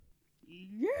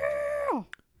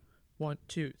1,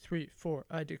 2, 3, 4.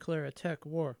 I declare a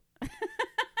TekWar.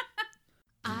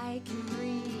 I can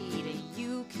read,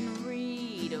 you can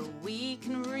read, we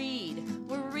can read.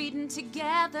 We're reading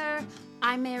together.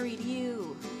 I married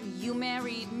you, you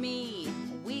married me.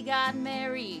 We got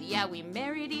married, yeah, we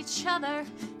married each other.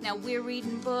 Now we're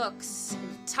reading books,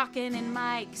 talking in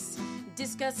mics,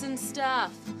 discussing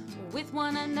stuff with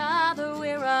one another.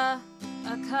 We're a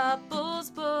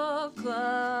couple's book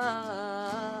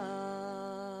club.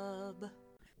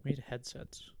 We need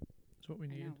headsets. That's what we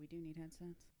need. I know, we do need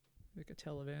headsets. Like a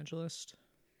televangelist.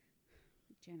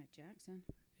 Janet Jackson.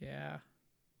 Yeah.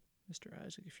 Mr.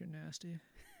 Isaac, if you're nasty.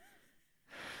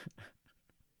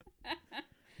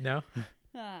 No?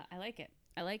 I like it.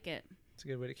 I like it. It's a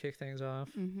good way to kick things off.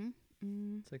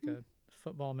 It's like a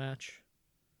football match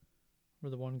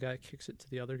where the one guy kicks it to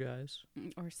the other guys.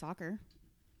 Or soccer.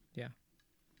 Yeah.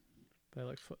 But I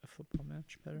like a football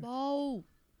match better. Whoa.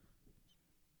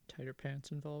 Tighter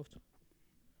pants involved.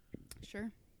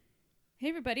 Sure. Hey,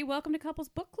 everybody. Welcome to Couples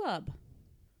Book Club.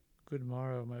 Good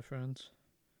morrow, my friends.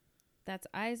 That's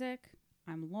Isaac.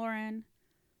 I'm Lauren.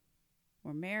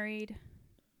 We're married.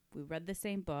 We read the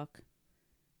same book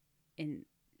in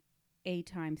a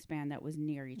time span that was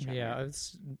near each other. Yeah,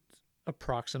 it's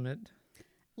approximate.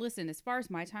 Listen, as far as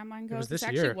my timeline It was goes, this this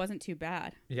actually year. wasn't too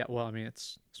bad. Yeah, well, I mean,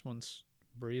 this one's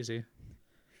breezy.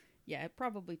 Yeah, it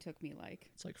probably took me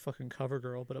It's like fucking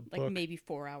CoverGirl, but a like book. maybe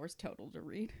 4 hours total to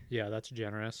read. Yeah, that's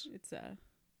generous. Yeah.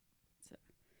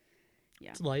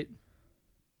 It's light.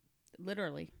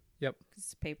 Literally. Yep. 'Cause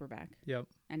it's paperback. Yep.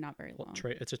 And not very long.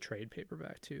 It's a trade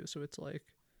paperback too, so it's like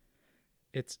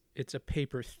it's a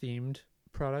paper themed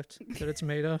product that it's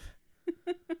made of.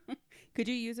 Could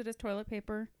you use it as toilet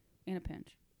paper in a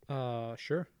pinch?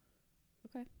 Sure.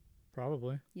 Okay.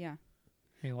 Probably. Yeah.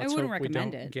 I mean, I let's wouldn't hope we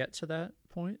recommend don't it. get to that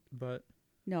point, but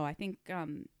No, I think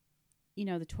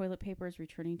the toilet paper is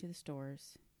returning to the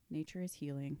stores. Nature is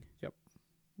healing. Yep.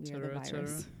 We are the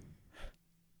virus.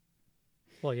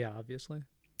 Well, yeah, obviously.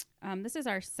 This is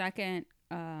our second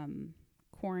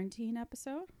quarantine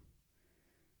episode.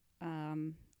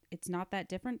 It's not that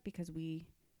different because we,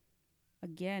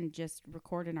 again, just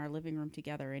record in our living room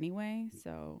together anyway.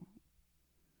 So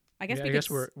I guess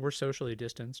we're socially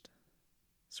distanced,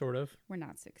 sort of. we're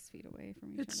not 6 feet away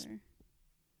from each other.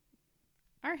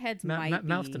 Our heads might be...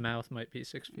 Mouth to mouth might be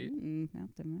 6 feet.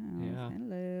 Mouth to mouth. Yeah.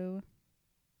 Hello.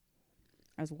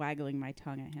 I was waggling my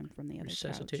tongue at him from the other couch.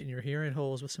 Resuscitating your hearing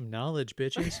holes with some knowledge,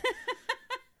 bitches.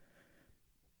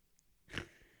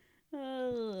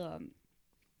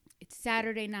 It's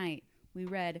Saturday night. We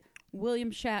read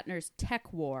William Shatner's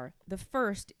TekWar, the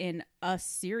first in a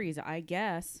series, I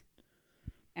guess.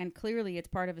 And clearly it's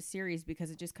part of a series because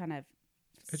it just kind of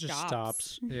Just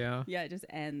stops. Yeah. Yeah, it just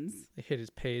ends. They hit his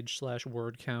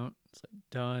page/word count. It's like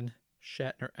done.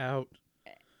 Shatner out.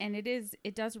 And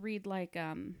it does read like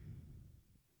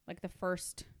the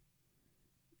first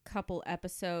couple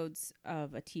episodes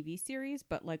of a TV series,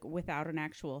 but like without an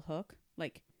actual hook.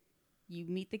 Like you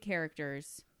meet the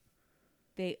characters,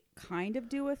 they kind of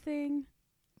do a thing.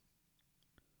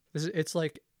 It's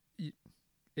like,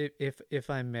 if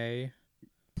I may,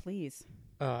 please.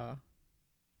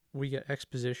 We get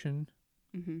exposition.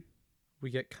 Mm-hmm. We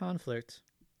get conflict.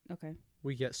 Okay.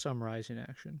 We get summarizing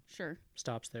action. Sure.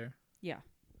 Stops there. Yeah.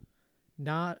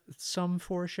 Not some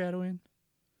foreshadowing.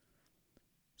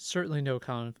 Certainly no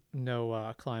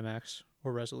climax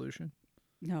or resolution.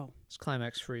 No. It's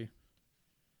climax free.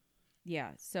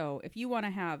 Yeah. So if you want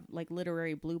to have like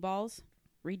literary blue balls,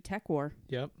 read TekWar.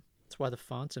 Yep. That's why the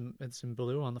it's in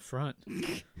blue on the front.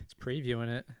 It's previewing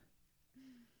it.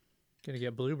 Gonna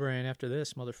get blue brain after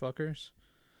this, motherfuckers.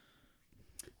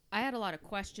 I had a lot of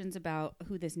questions about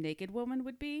who this naked woman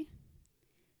would be.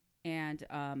 And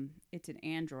it's an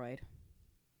android.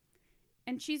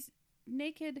 And she's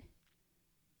naked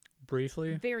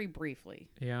briefly. Very briefly.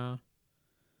 Yeah.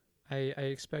 I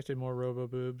expected more robo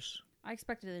boobs. I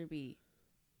expected there to be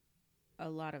a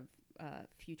lot of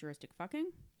futuristic fucking.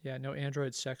 Yeah, no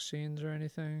android sex scenes or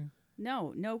anything.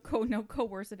 No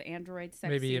coercive android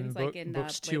sex Maybe scenes in like in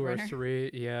books Blade 2 Runner. or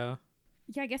 3, yeah.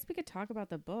 Yeah, I guess we could talk about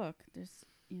the book. There's,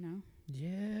 Yeah.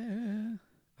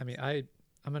 I mean, I'm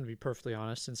going to be perfectly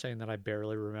honest in saying that I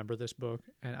barely remember this book,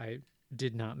 and I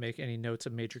did not make any notes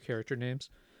of major character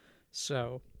names.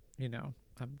 So, I'm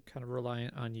kind of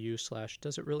reliant on you /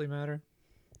 does it really matter?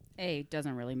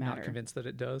 Doesn't really matter. Not convinced that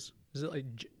it does. Is it like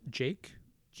Jake?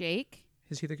 Jake?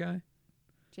 Is he the guy?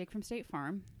 Jake from State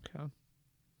Farm. Okay.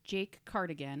 Jake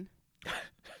Cardigan.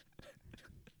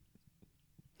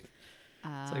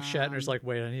 It's like Shatner's like,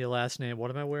 wait, I need a last name.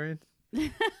 What am I wearing?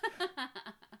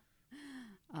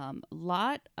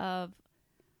 Lot of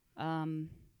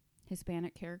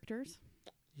Hispanic characters.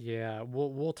 Yeah,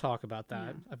 we'll talk about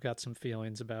that. Yeah. I've got some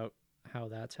feelings about how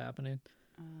that's happening.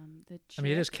 The I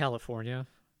mean, it is chick- California,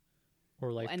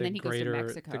 or like and the then he goes to greater,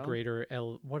 Mexico. the greater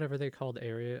whatever they called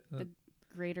area. The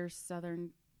Greater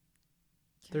Southern.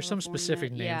 There's some specific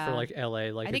California. name for like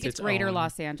LA. Like I think it's its Greater own,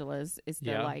 Los Angeles is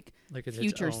the like it's its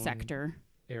future own sector.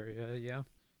 area. Yeah.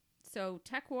 So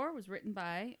TekWar was written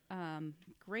by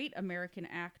great American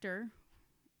actor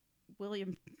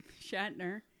William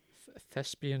Shatner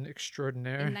Thespian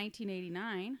extraordinaire. in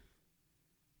 1989.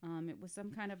 It was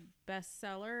some kind of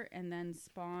bestseller, and then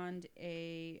spawned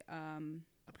I'm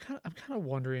kind of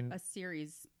wondering a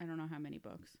series. I don't know how many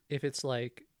books. if it's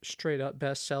like straight up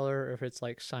bestseller, or if it's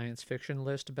like science fiction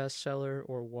list bestseller,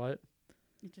 or what.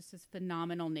 It just says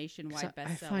phenomenal 'Cause nationwide bestseller.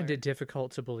 I find it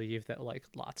difficult to believe that like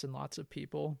lots and lots of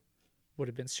people would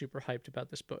have been super hyped about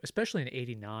this book, especially in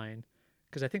 '89.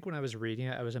 Because I think when I was reading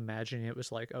it, I was imagining it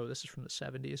was like, oh, this is from the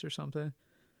 '70s or something,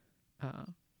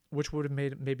 which would have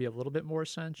made maybe a little bit more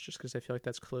sense, just because I feel like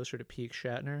that's closer to peak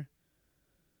Shatner.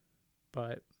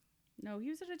 But No, he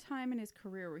was at a time in his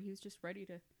career where he was just ready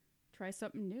to try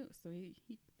something new. So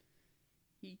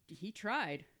he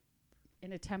tried.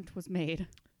 An attempt was made.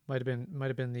 might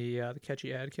have been the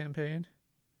catchy ad campaign.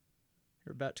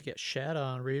 You're about to get shat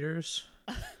on, readers.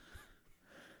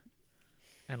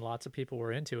 And lots of people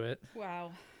were into it.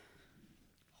 Wow.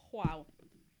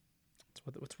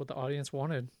 It's what the audience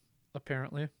wanted,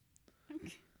 apparently.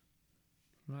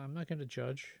 I'm not going to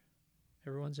judge.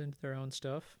 Everyone's into their own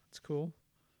stuff. It's cool.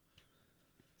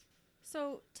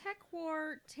 So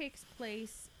TekWar takes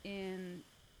place in.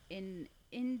 Do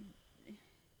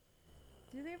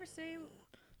they ever say?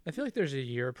 I feel like there's a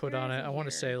year put There on is it. a I want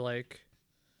to year. say like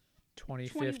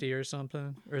 2050 or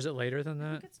something. Or is it later than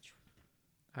I that? think it's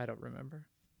I don't remember.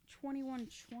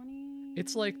 2120.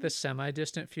 It's like the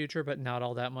semi-distant future, but not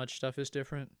all that much stuff is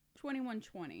different.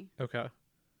 2120. Okay.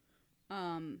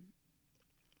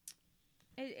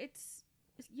 It's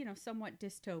somewhat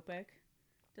dystopic.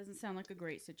 Doesn't sound like a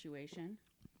great situation.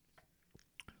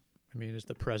 I mean, is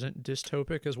the present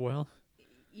dystopic as well?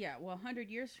 Yeah, well, 100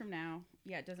 years from now,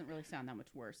 yeah, it doesn't really sound that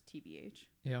much worse, TBH.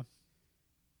 Yeah.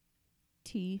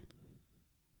 TBH.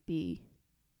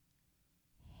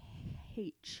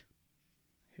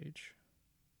 H.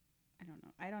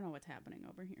 I don't know what's happening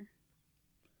over here.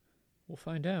 We'll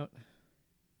find out.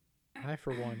 I,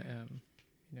 for one, am,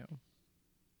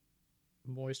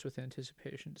 moist with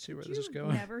anticipation to see where this is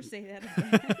going. Never say that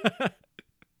again.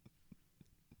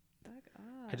 Fuck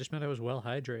I just meant I was well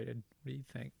hydrated. What do you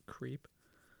think, creep?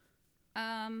 off.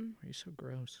 Why are you so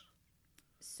gross?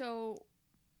 So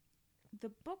the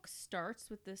book starts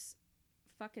with this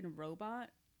fucking robot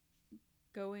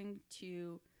going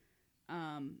to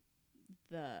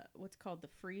what's called the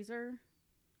freezer,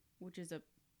 which is a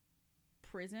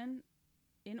prison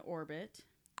in orbit.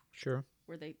 Sure.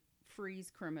 Where they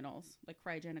freeze criminals, like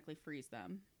cryogenically freeze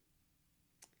them.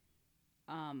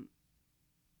 I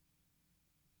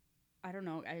don't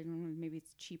know. Maybe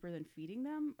it's cheaper than feeding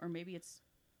them, or maybe it's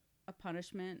a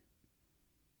punishment.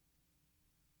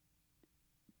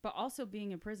 But also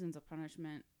being in prison's a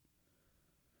punishment.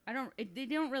 They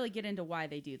don't really get into why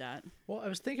they do that. Well, I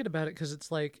was thinking about it because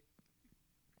it's like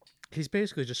he's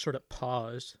basically just sort of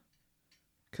paused.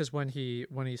 Because when he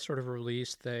sort of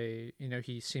released,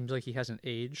 he seems like he hasn't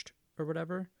aged or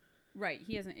whatever. Right,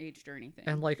 he hasn't aged or anything.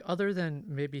 And like other than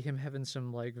maybe him having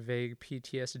some like vague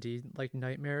PTSD, like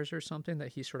nightmares or something that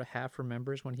he sort of half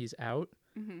remembers when he's out,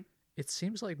 it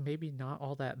seems like maybe not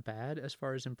all that bad as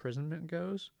far as imprisonment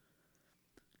goes.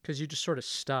 Because you just sort of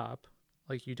stop.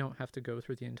 Like, you don't have to go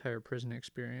through the entire prison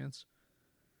experience.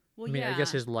 Well, I mean, yeah. I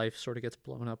guess his life sort of gets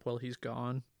blown up while he's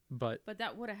gone, but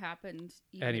that would have happened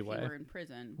even anyway. if he were in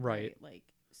prison. Right. Like,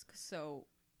 so,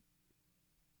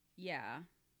 yeah.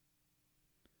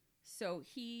 So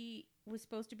he was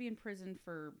supposed to be in prison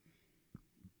for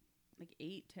like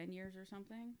 8-10 years or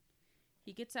something.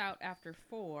 He gets out after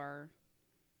 4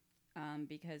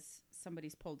 because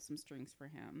somebody's pulled some strings for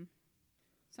him.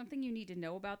 Something you need to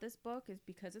know about this book is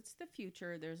because it's the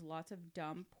future, there's lots of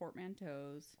dumb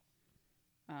portmanteaus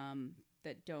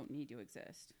that don't need to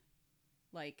exist.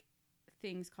 Like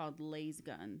things called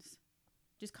lazguns.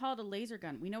 Just call it a laser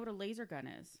gun. We know what a laser gun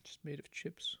is. just made of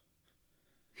chips.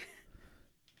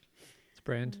 It's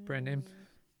brand name.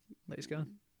 Lazgun.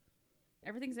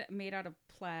 Everything's made out of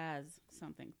plasglass.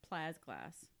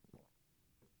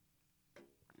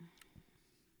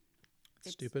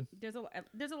 Stupid. There's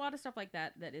a lot of stuff like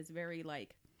that is very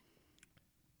like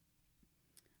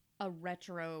a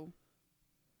retro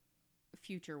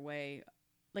future way,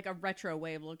 like a retro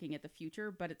way of looking at the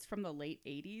future, but it's from the late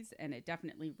 80s and it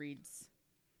definitely reads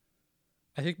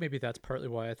I think maybe that's partly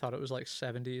why I thought it was like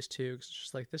 70s too, because it's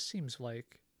just like this seems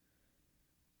like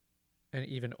an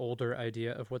even older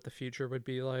idea of what the future would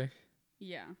be like.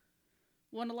 Yeah.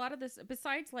 Well, and a lot of this,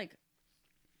 besides like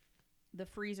the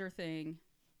freezer thing,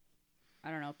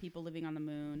 I don't know, people living on the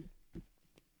moon,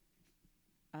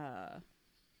 and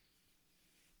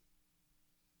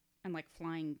like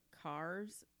flying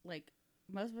cars, like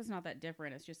most of it's not that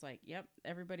different. It's just like, yep,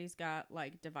 everybody's got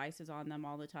like devices on them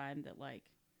all the time that like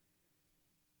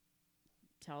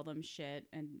tell them shit,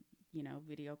 and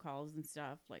video calls and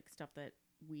stuff, like stuff that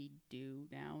we do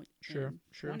now in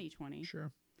 2020.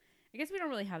 Sure. I guess we don't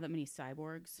really have that many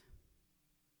cyborgs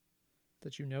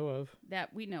That you know of.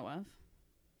 that we know of.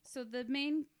 So the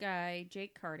main guy,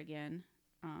 Jake Cardigan,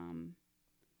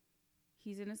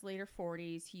 he's in his later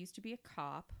 40s. He used to be a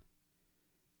cop.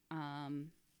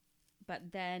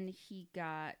 But then he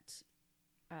got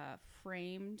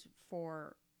framed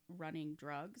for running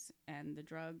drugs, and the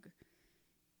drug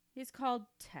is called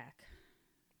Tek.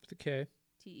 With a K.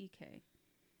 Tek.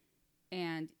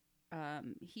 And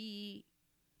he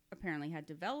apparently had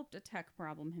developed a Tek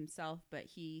problem himself, but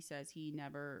he says he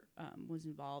never was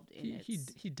involved in it.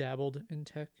 He dabbled in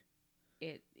tech.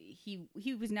 He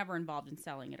was never involved in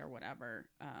selling it or whatever,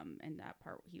 and that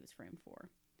part he was framed for.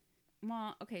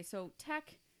 Well, okay, so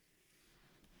Tek,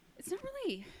 it's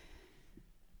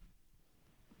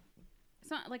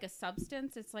not like a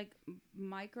substance. It's like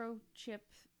microchip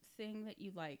thing that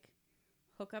you like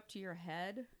hook up to your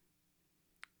head.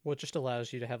 Well, it just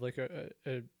allows you to have like a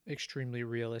extremely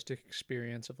realistic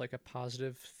experience of like a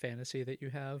positive fantasy that you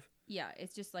have. Yeah,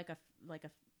 it's just like it's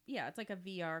like a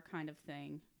VR kind of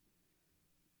thing.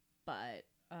 But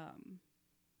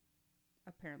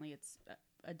apparently it's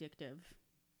addictive.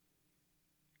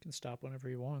 Can stop whenever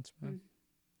he wants, man.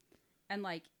 And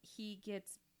like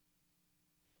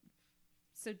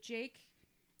so Jake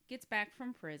gets back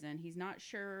from prison. He's not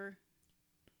sure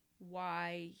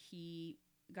why he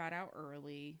got out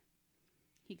early.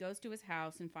 He goes to his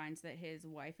house and finds that his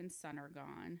wife and son are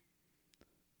gone,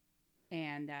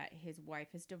 and that his wife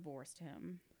has divorced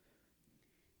him.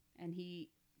 And he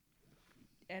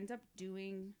ends up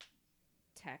doing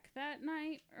Tek that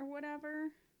night or whatever.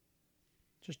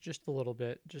 Just a little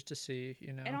bit, just to see,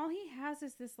 And all he has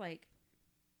is this like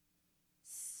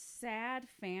sad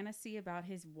fantasy about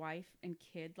his wife and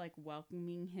kid like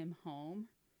welcoming him home.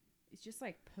 It's just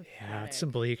like pathetic. Yeah, it's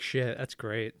some bleak shit. That's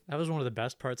great. That was one of the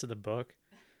best parts of the book.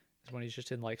 Is when he's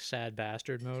just in like sad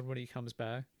bastard mode when he comes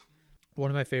back. One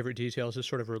of my favorite details is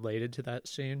sort of related to that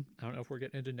scene. I don't know if we're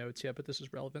getting into notes yet, but this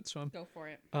is relevant, so go for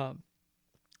it.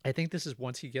 I think this is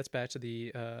once he gets back to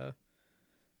the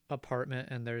apartment,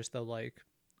 and there's the like,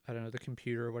 I don't know, the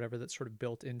computer or whatever that's sort of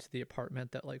built into the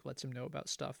apartment that like lets him know about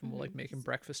stuff and will like make him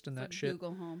breakfast and that shit.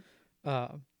 Google Home.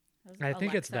 I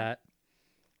think it's that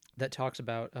talks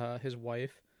about his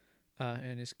wife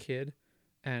and his kid,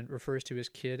 and refers to his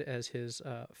kid as his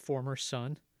former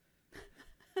son,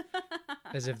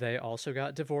 as if they also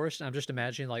got divorced. And I'm just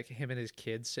imagining like him and his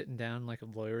kid sitting down in like a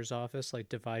lawyer's office, like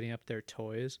dividing up their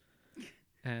toys,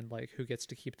 and like who gets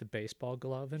to keep the baseball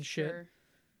glove and shit,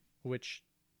 which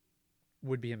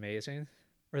would be amazing.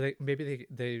 Or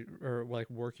they are like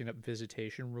working up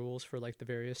visitation rules for like the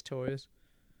various toys.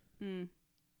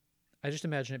 I just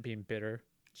imagine it being bitter.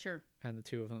 Sure. And the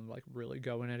two of them like really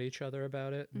going at each other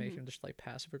about it, making just like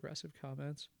passive aggressive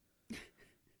comments.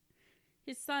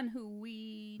 His son, who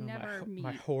we never meet.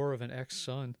 My whore of an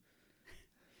ex-son.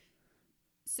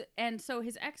 So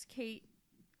his ex Kate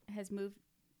has moved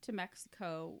to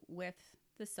Mexico with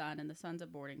the son, and the son's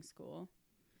at boarding school.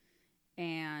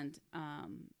 And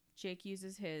Jake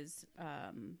uses his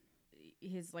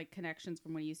like connections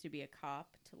from when he used to be a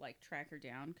cop to like track her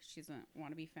down because she doesn't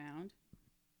want to be found.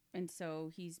 And so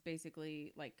he's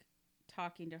basically like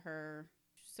talking to her.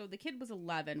 So the kid was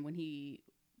 11 when he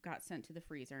got sent to the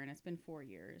freezer, and it's been 4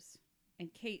 years.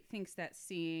 And Kate thinks that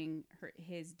seeing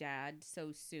his dad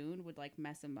so soon would like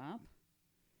mess him up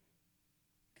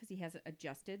because he hasn't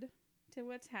adjusted to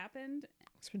what's happened.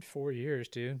 It's been 4 years,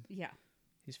 dude. Yeah.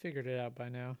 He's figured it out by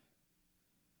now.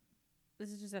 This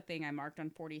is just a thing I marked on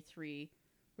 43.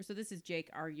 So this is Jake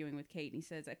arguing with Kate, and he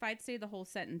says, if I'd say the whole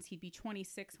sentence, he'd be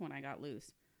 26 when I got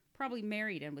loose. Probably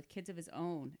married and with kids of his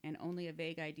own, and only a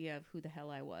vague idea of who the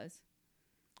hell I was.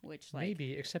 Which, like...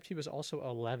 Maybe, except he was also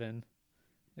 11.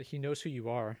 Like, he knows who you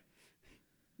are.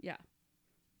 Yeah.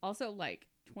 Also, like,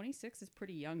 26 is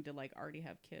pretty young to, like, already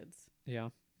have kids. Yeah.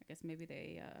 I guess maybe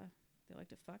they like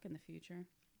to fuck in the future.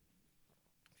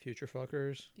 Future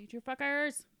fuckers. Future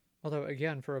fuckers! Although,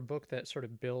 again, for a book that sort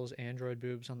of bills android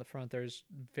boobs on the front, is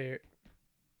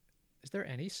there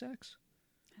any sex?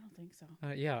 I don't think so.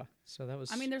 Yeah, so that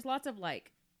was... I mean, there's lots of,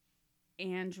 like,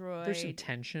 android... There's some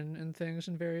tension and things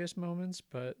in various moments,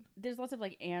 but... There's lots of,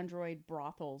 like, android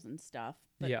brothels and stuff,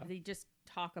 but yeah. they just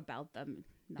talk about them.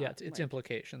 Yeah, it's like,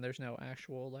 implication. There's no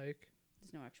actual, like...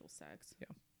 There's no actual sex. Yeah.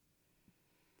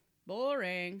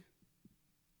 Boring.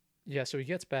 Yeah, so he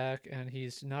gets back, and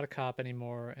he's not a cop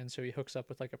anymore, and so he hooks up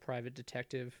with, like, a private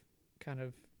detective kind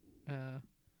of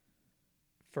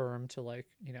firm to, like,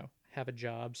 you know, have a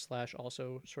job /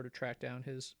 also sort of track down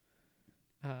his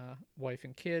wife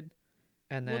and kid.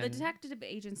 And then... Well, the detective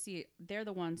agency, they're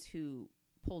the ones who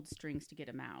pulled strings to get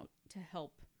him out, to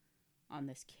help on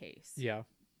this case. Yeah.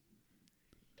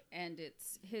 And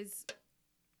it's his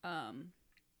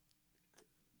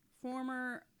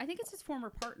former... I think it's his former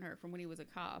partner from when he was a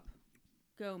cop,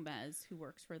 Gomez, who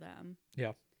works for them.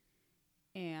 Yeah.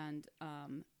 And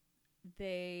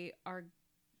they are...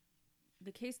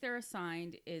 The case they're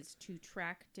assigned is to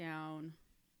track down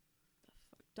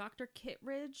Dr.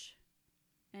 Kittredge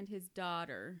and his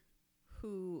daughter,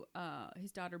 who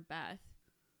his daughter Beth,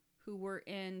 who were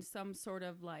in some sort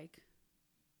of like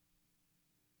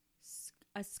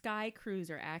a sky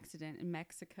cruiser accident in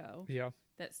Mexico. Yeah.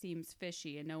 That seems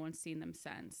fishy, and no one's seen them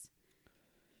since.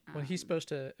 Well, he's supposed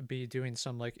to be doing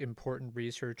some like important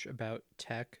research about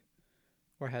tech,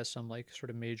 or has some like sort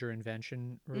of major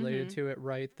invention related to it,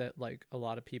 right? That like a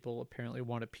lot of people apparently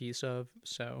want a piece of.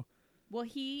 So, well,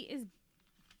 he is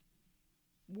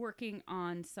working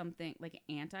on something like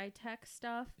anti-tech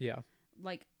stuff. Yeah.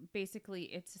 Like basically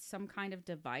it's some kind of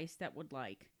device that would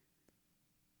like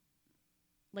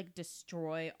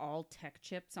destroy all tech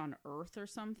chips on Earth or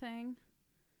something.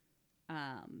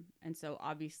 And so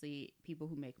obviously people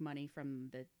who make money from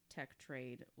the tech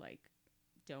trade like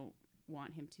don't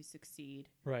want him to succeed.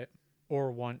 Right.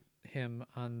 Or want him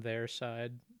on their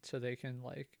side so they can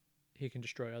like he can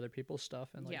destroy other people's stuff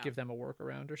and like give them a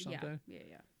workaround or something.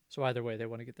 Yeah. So either way they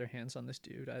want to get their hands on this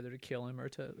dude, either to kill him or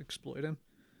to exploit him.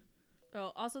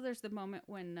 Oh, also there's the moment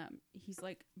when he's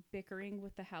like bickering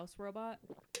with the house robot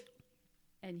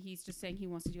and he's just saying he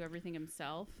wants to do everything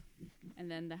himself, and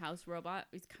then the house robot,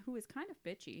 who is kind of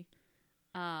bitchy,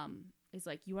 is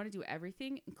like, you want to do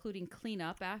everything, including cleaning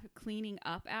up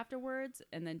afterwards.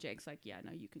 And then Jake's like, yeah,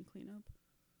 no, you can clean up.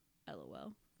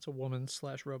 LOL. It's a woman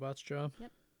 / robot's job.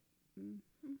 Yep.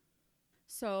 Mm-hmm.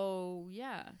 So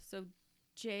yeah, so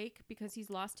Jake, because he's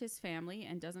lost his family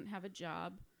and doesn't have a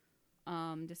job,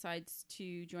 decides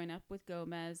to join up with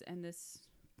Gomez and this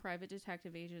private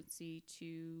detective agency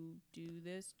to do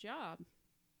this job.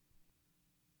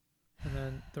 And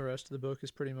then the rest of the book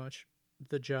is pretty much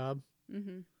the job.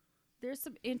 Mm-hmm. There's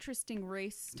some interesting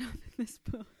race stuff in this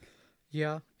book.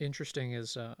 Yeah, interesting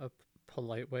is a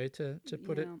polite way to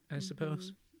put it, I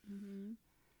suppose. Mm-hmm.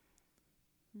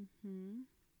 Mm-hmm.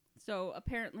 So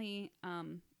apparently,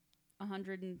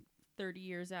 130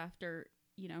 years after,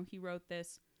 he wrote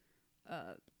this,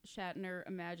 Shatner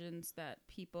imagines that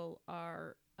people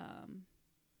are,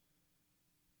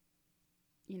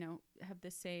 have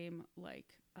the same,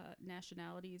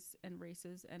 nationalities and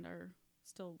races and are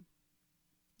still,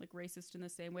 racist in the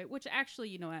same way, which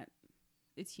actually,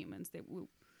 it's humans.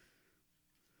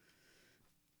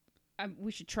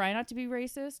 We should try not to be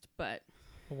racist, but...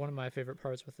 Well, one of my favorite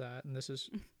parts with that, and this is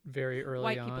very early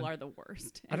White on. White people are the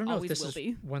worst. I don't know if this is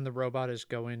when the robot is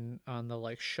going on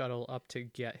the shuttle up to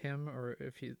get him, or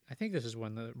if I think this is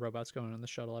when the robot's going on the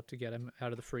shuttle up to get him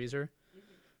out of the freezer.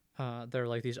 Mm-hmm. There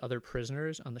are these other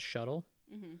prisoners on the shuttle.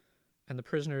 Mm-hmm. And the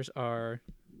prisoners are,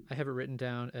 I have it written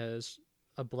down as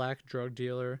a black drug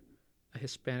dealer, a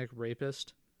Hispanic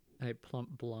rapist, and a plump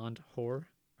blonde whore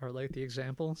are the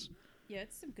examples. Yeah,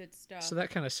 it's some good stuff. So that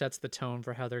kind of sets the tone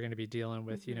for how they're going to be dealing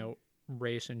with,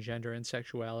 race and gender and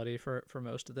sexuality for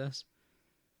most of this.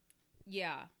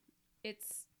 Yeah.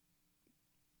 It's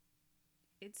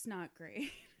not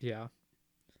great. Yeah.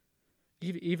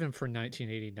 Even for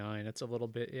 1989, it's a little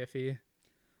bit iffy.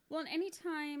 Well, and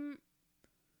anytime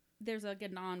there's a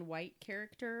non-white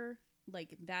character,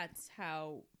 that's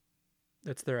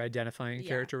their identifying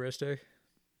characteristic.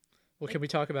 Well, can we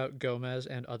talk about Gomez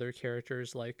and other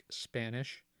characters like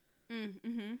Spanish?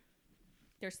 Mm-hmm.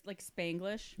 There's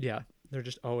Spanglish. Yeah, they're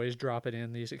just always dropping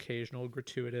in these occasional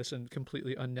gratuitous and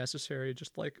completely unnecessary,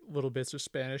 just little bits of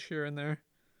Spanish here and there.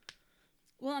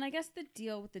 Well, and I guess the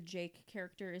deal with the Jake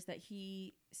character is that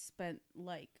he spent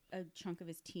a chunk of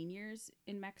his teen years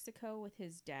in Mexico with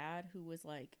his dad, who was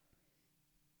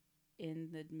in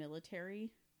the military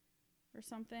or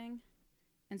something.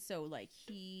 And so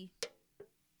he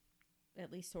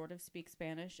at least sort of speaks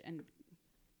Spanish and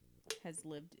has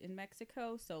lived in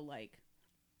Mexico. So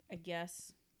I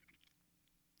guess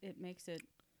it makes it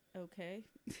okay.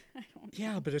 I don't know.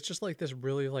 Yeah, but it's just like this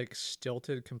really like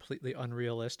stilted, completely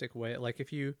unrealistic way. Like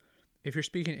if you're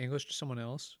speaking English to someone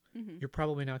else, you're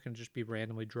probably not going to just be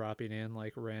randomly dropping in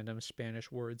like random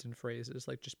Spanish words and phrases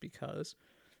like just because.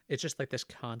 It's just like this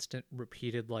constant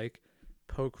repeated like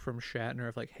poke from Shatner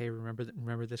of like, hey,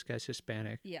 remember this guy's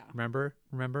Hispanic. Yeah.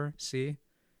 Remember? See?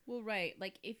 Well, right.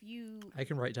 Like if you I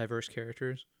can write diverse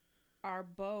characters. are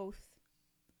both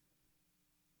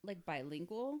like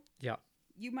bilingual, Yeah.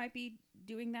 you might be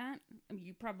doing that. I mean,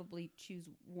 you probably choose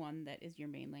one that is your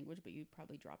main language, but you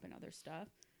probably drop in other stuff.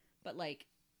 But like,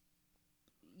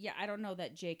 yeah, I don't know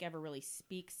that Jake ever really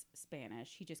speaks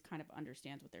Spanish. He just kind of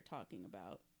understands what they're talking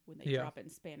about when they drop in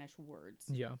Spanish words.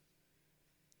 Yeah.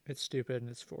 It's stupid and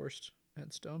it's forced and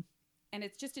it's dumb. And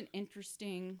it's just an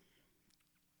interesting,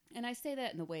 and I say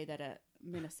that in the way that a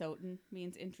Minnesotan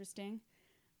means interesting.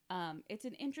 It's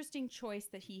an interesting choice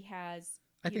that he has.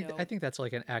 I think that's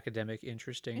like an academic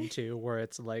interesting too, where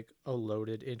it's like a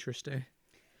loaded interesting.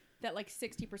 That like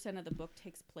 60% of the book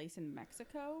takes place in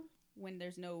Mexico when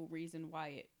there's no reason why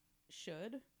it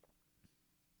should.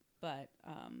 But,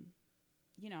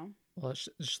 Well, it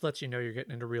just lets you know you're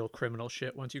getting into real criminal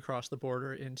shit once you cross the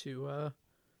border into,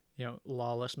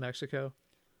 lawless Mexico.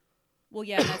 Well,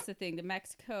 yeah, that's the thing. The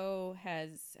Mexico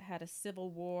has had a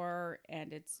civil war,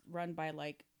 and it's run by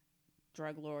like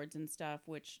drug lords and stuff,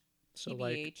 which So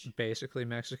TBH, like basically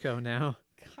Mexico now.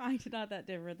 kind of not that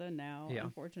different than now,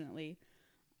 unfortunately.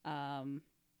 This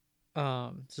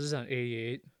is on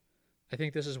 88. I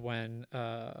think this is when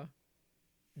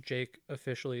Jake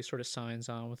officially sort of signs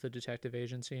on with the detective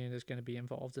agency and is going to be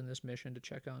involved in this mission to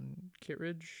check on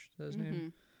Kittredge, is that his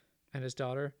name, and his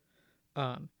daughter.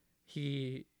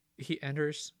 He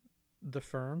enters the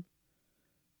firm,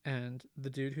 and the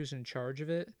dude who's in charge of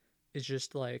it is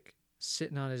just like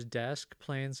sitting on his desk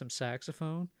playing some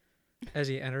saxophone as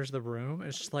he enters the room.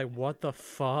 It's just like, what the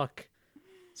fuck?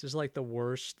 This is like the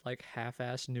worst, like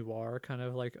half-assed noir kind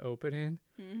of like opening.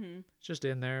 Just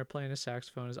in there playing a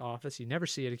saxophone in his office. You never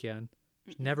see it again.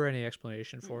 There's never any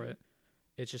explanation for it.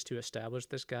 It's just to establish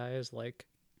this guy as like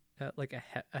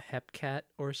a hep cat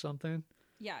or something.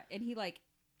 Yeah, and he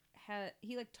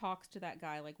talks to that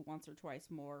guy like once or twice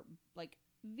more, like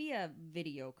via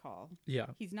video call. Yeah,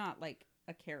 he's not like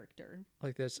a character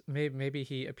like this. Maybe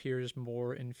he appears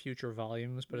more in future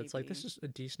volumes, but it's like this is a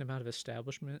decent amount of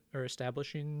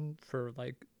establishing for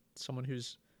like someone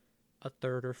who's a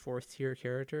third or fourth tier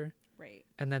character, right?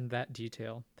 And then that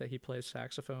detail that he plays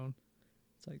saxophone.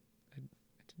 It's like I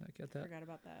did not get that. Forgot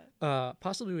about that.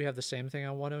 Possibly we have the same thing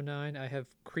on 109. I have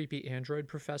creepy android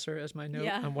professor as my note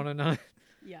on 109.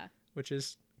 Yeah, which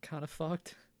is kind of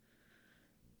fucked.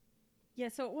 Yeah.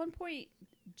 So at one point,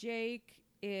 Jake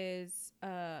is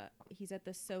he's at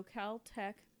the SoCal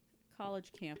Tech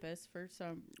college campus for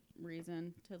some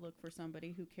reason to look for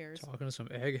somebody who cares. Talking to some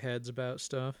eggheads about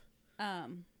stuff.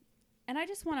 And I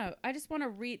just want to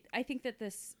read. I think that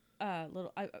this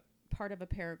little part of a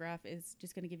paragraph is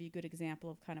just going to give you a good example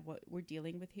of kind of what we're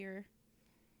dealing with here,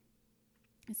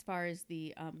 as far as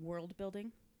the world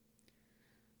building.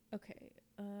 Okay,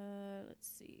 let's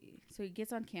see. So he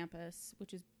gets on campus,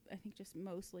 which is I think just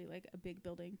mostly like a big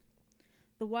building.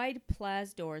 The wide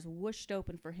Plas doors whooshed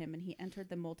open for him, and he entered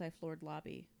the multi-floored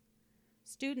lobby.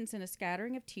 Students and a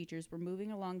scattering of teachers were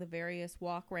moving along the various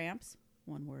walk ramps.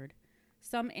 One word.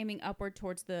 Some aiming upward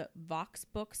towards the Vox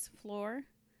Books floor,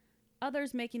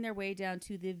 others making their way down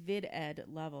to the Vid Ed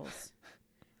levels.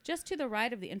 Just to the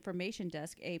right of the information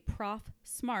desk, a Prof.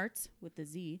 Smarts, with the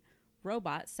Z,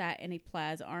 robot sat in a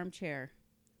Plas armchair.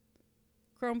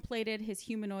 Chrome-plated, his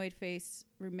humanoid face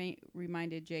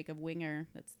reminded Jake of Winger.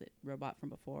 That's the robot from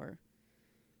before.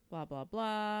 Blah, blah,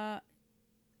 blah.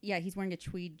 Yeah, he's wearing a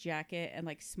tweed jacket and,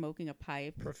 like, smoking a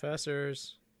pipe.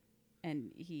 Professors. And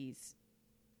he's...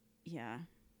 Yeah.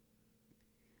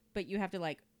 But you have to,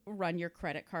 like, run your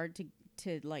credit card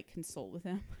to like, consult with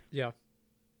him. Yeah.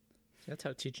 That's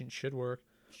how teaching should work.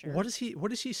 Sure. What does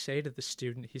he say to the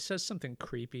student? He says something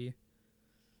creepy.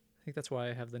 I think that's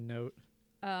why I have the note.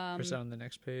 Or is that on the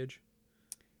next page?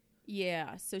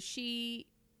 Yeah. So she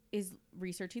is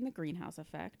researching the greenhouse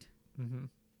effect. Mm-hmm.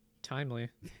 Timely.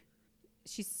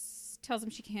 She tells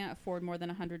him she can't afford more than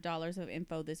 $100 of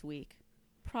info this week.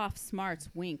 Prof. Smarts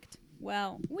winked.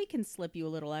 Well, we can slip you a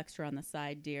little extra on the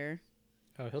side, dear.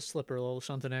 Oh, he'll slip her a little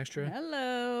something extra.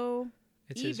 Hello.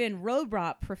 It's even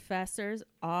robot professors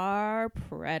are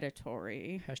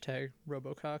predatory. Hashtag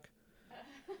Robocock.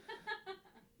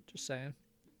 Just saying.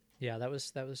 Yeah, that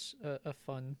was a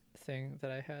fun thing that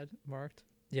I had marked.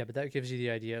 Yeah, but that gives you the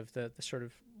idea of the sort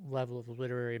of level of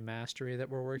literary mastery that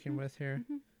we're working with here.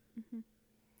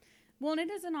 Well, and it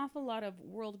is an awful lot of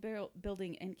world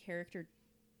building and character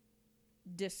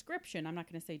description. I'm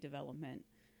not going to say development.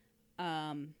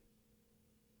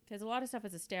 Because a lot of stuff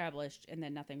is established and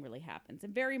then nothing really happens. It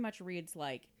very much reads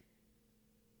like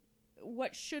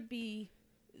what should be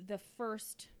the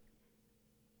first,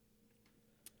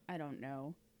 I don't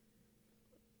know.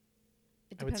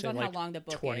 It depends on how long the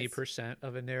book 20%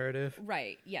 of a narrative.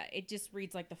 Right. Yeah. It just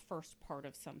reads like the first part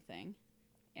of something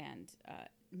and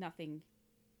nothing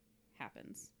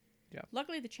happens. Yeah.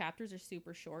 Luckily, the chapters are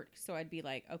super short. So I'd be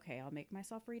like, okay, I'll make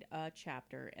myself read a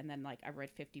chapter. And then, like, I've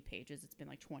read 50 pages. It's been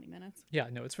like 20 minutes. Yeah.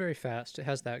 No, it's very fast. It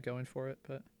has that going for it.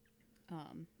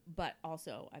 But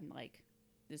also, I'm like,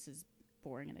 this is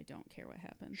boring and I don't care what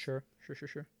happens. Sure.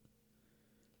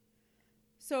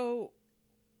 So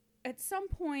at some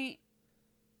point,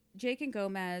 Jake and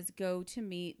Gomez go to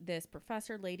meet this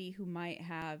professor lady who might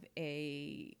have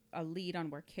a lead on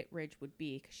where Kit Ridge would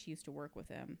be because she used to work with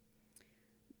him.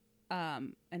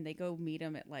 And they go meet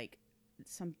him at like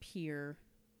some pier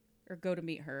or go to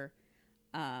meet her.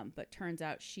 But turns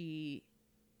out she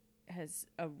has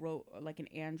like an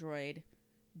android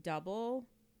double.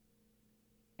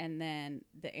 And then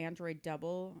the android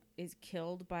double is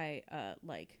killed by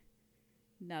like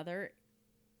another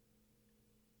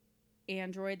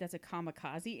android that's a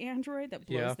kamikaze android that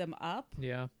blows them up.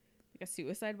 Yeah. Like a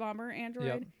suicide bomber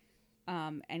android.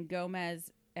 Yep. And Gomez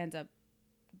ends up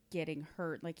getting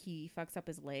hurt. Like he fucks up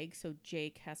his leg. So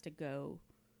Jake has to go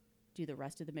do the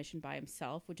rest of the mission by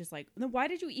himself, which is like, then why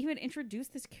did you even introduce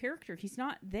this character? He's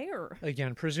not there.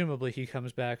 Again, presumably he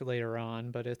comes back later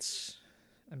on, but it's,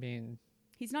 I mean...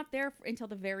 He's not there until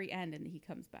the very end and he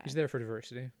comes back. He's there for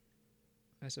diversity,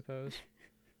 I suppose.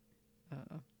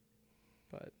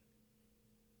 But...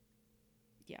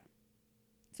 Yeah.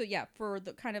 So yeah, for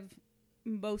the kind of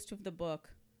most of the book,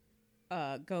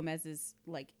 Gomez is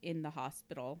like in the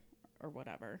hospital or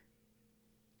whatever.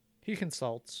 He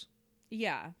consults.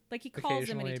 Yeah, like he calls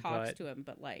him and he talks to him,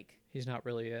 but like he's not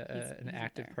really an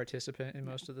active participant in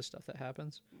most of the stuff that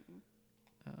happens.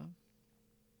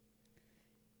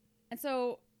 And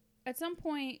so at some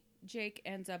point, Jake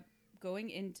ends up going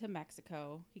into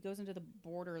Mexico. He goes into the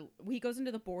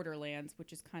borderlands,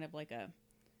 which is kind of like a,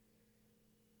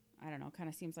 I don't know, kind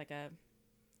of seems like a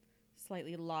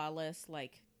slightly lawless,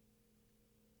 like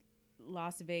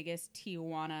Las Vegas,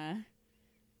 Tijuana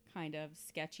kind of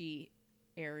sketchy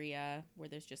area where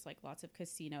there's just like lots of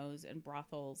casinos and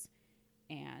brothels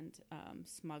and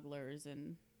smugglers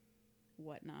and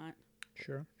whatnot.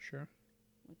 Sure.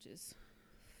 Which is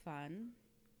fun.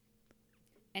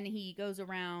 And he goes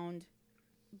around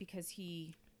because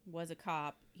he was a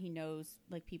cop. He knows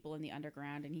like people in the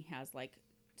underground and he has like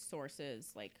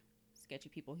sources, like sketchy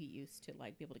people he used to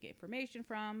like be able to get information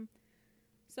from.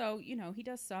 So, you know, he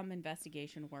does some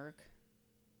investigation work.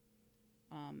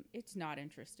 It's not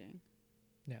interesting.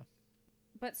 Yeah.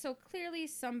 But so clearly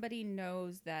somebody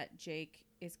knows that Jake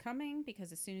is coming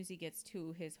because as soon as he gets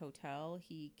to his hotel,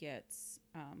 he gets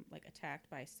like attacked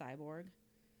by a cyborg.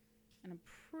 And I'm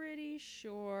pretty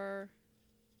sure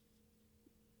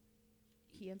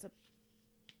he ends up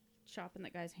chopping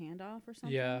that guy's hand off or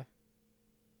something. Yeah.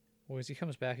 Well, as he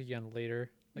comes back again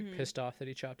later, like pissed off that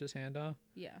he chopped his hand off.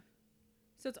 Yeah.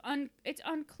 So it's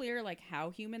unclear like how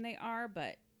human they are,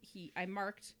 but I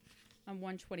marked on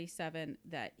 127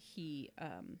 that he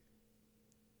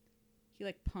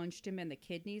like punched him in the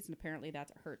kidneys and apparently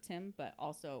that hurts him, but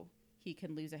also he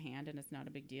can lose a hand and it's not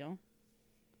a big deal.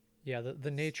 Yeah, the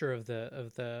nature of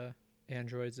the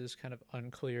androids is kind of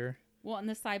unclear. Well, and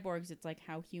the cyborgs, it's like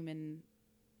how human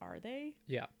are they?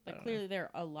 Yeah. Like clearly they're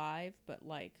alive, but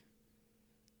like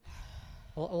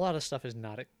a lot of stuff is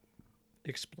not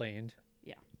explained.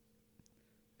 Yeah.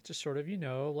 It's just sort of, you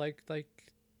know, like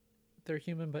they're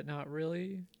human but not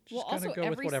really. Just well, also go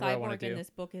every with whatever I want cyborg to do. in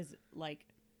this book is like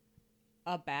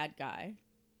a bad guy.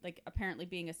 Like apparently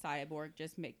being a cyborg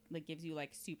just gives you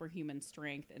like superhuman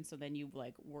strength, and so then you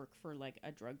like work for like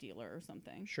a drug dealer or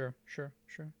something. Sure.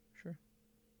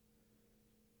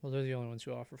 Well, they're the only ones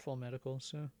who offer full medical,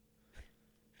 so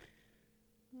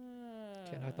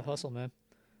can't knock the hustle, man.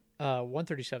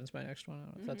 137 is my next one. I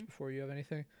don't know if that's before you have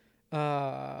anything.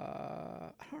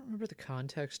 I don't remember the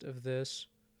context of this.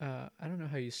 I don't know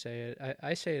how you say it.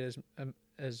 I say it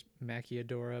as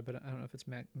Maquiadora, but I don't know if it's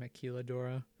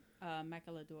Maquiladora.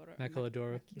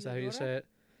 Maquiladora. Is that how you say it?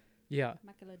 Yeah.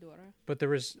 Maquiladora. But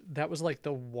that was like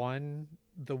the one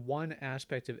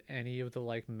aspect of any of the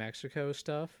like Mexico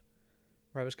stuff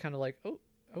where I was kind of like, oh,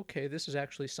 okay, this is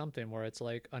actually something where it's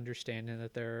like understanding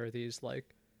that there are these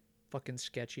like fucking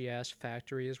sketchy ass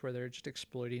factories where they're just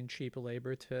exploiting cheap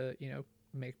labor to, you know,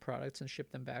 make products and ship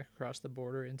them back across the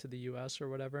border into the US or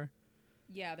whatever.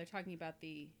 Yeah, they're talking about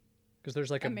the Because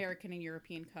there's like American and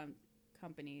European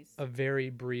companies. a very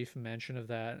brief mention of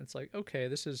that. It's like, okay,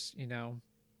 this is,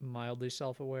 mildly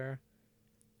self-aware.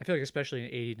 I feel like especially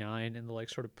in 89 in the like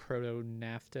sort of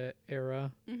proto-NAFTA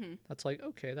era, that's like,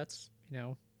 okay, that's,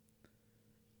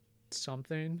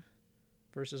 something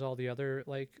versus all the other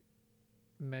like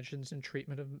mentions and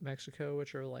treatment of Mexico,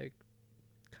 which are like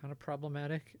kind of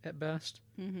problematic at best.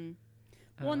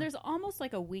 Well, and there's almost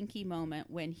like a Winky moment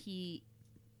when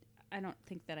I don't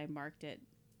think that I marked it,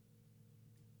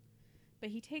 but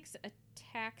he takes a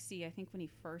taxi, I think, when he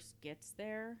first gets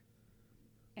there,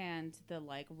 and the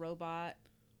like robot,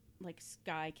 like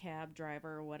sky cab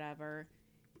driver or whatever,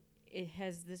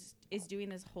 is doing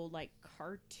this whole like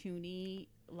cartoony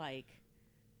like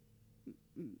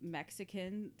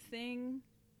Mexican thing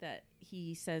that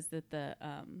he says that the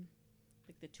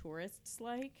tourists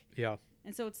like. Yeah.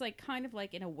 And so it's like kind of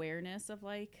like an awareness of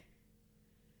like,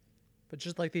 but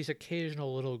just like these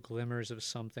occasional little glimmers of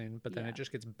something, but then it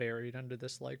just gets buried under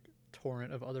this like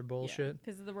torrent of other bullshit.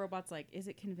 Because the robot's like, is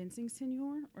it convincing,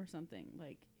 senor? Or something.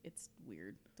 Like, it's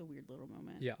weird. It's a weird little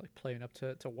moment. Yeah, like playing up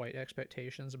to white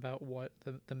expectations about what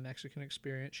the Mexican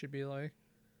experience should be like.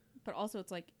 But also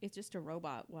it's like, it's just a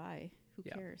robot. Why? Who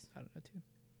cares? I don't know, too.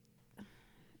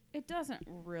 It doesn't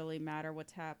really matter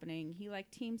what's happening. He like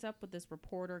teams up with this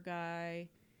reporter guy,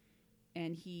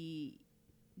 and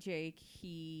Jake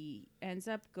ends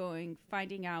up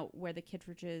finding out where the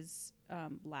Kittredge's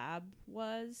lab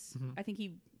was. I think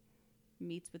he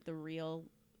meets with the real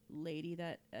lady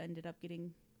that ended up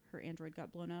getting her android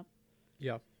got blown up.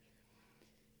 Yeah.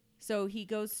 So he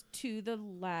goes to the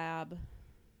lab,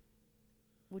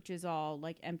 which is all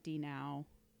like empty now,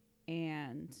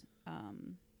 and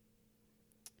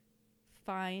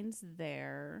finds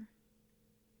there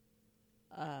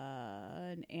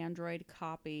an android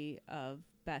copy of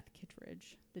Beth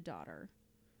Kittredge, the daughter,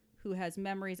 who has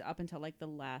memories up until like the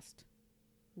last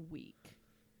week.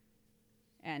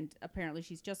 And apparently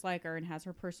she's just like her and has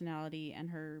her personality and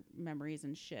her memories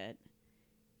and shit.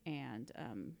 And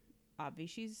obviously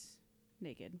she's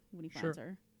naked when he finds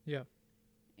her. Yeah.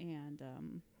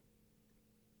 And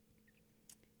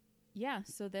yeah,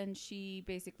 so then she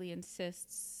basically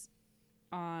insists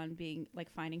on being like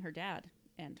finding her dad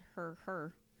and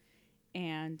her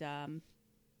and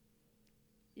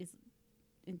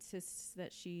insists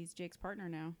that she's Jake's partner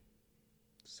now.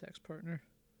 Sex partner.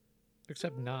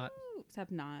 Except not.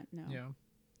 Except not, no. Yeah.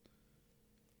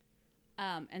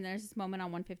 And there's this moment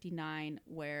on 159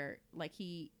 where like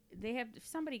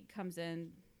somebody comes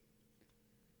in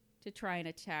to try and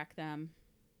attack them.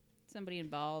 Somebody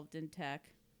involved in tech.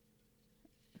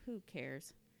 Who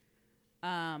cares?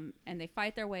 And they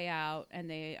fight their way out, and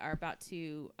they are about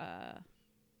to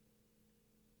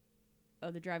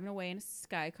they're driving away in a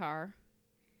sky car,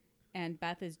 and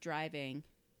Beth is driving,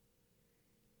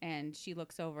 and she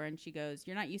looks over and she goes,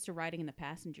 "You're not used to riding in the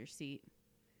passenger seat."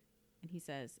 And he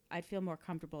says, "I'd feel more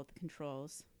comfortable at the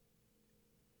controls."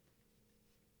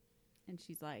 And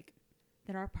she's like,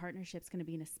 "Then our partnership's going to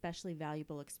be an especially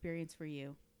valuable experience for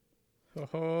you."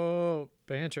 Oh,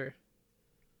 banter.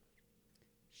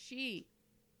 She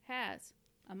has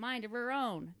a mind of her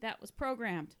own that was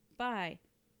programmed by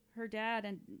her dad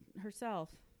and herself.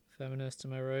 Feminists,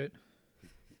 am I right?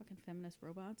 Fucking feminist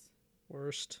robots.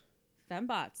 Worst.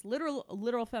 Fembots. Literal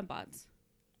fembots.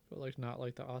 But like not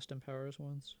like the Austin Powers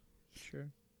ones. Sure.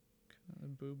 Kind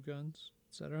of boob guns,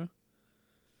 etc.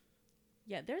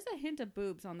 Yeah, there's a hint of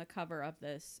boobs on the cover of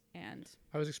this, and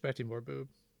I was expecting more boob.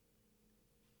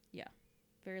 Yeah,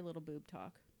 very little boob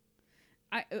talk.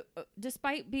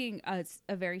 Despite being a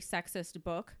very sexist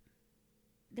book,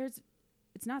 it's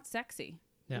not sexy.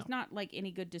 No. There's not like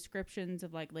any good descriptions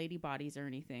of like lady bodies or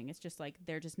anything. It's just like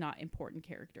they're just not important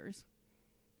characters,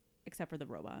 except for the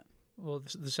robot. Well,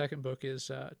 the second book is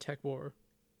TekWar,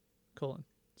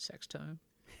 sex time.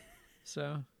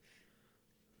 So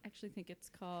I actually think it's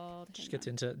called. Just gets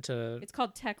into. It's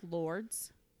called Tech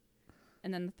Lords,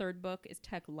 and then the third book is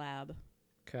Tech Lab.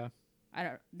 Okay.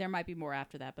 There might be more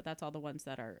after that, but that's all the ones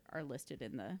that are listed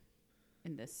in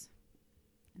this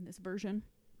version.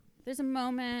 There's a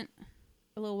moment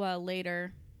a little while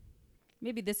later.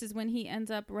 Maybe this is when he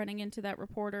ends up running into that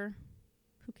reporter.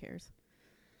 Who cares?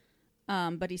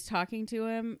 But he's talking to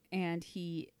him, and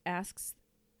he asks.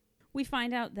 We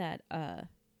find out that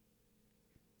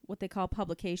what they call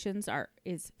publications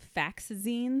is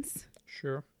faxazines.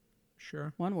 Sure.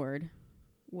 One word,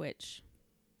 which.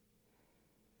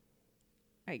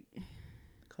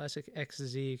 Classic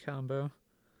XZ combo.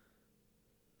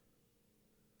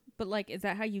 But like, is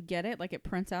that how you get it? Like it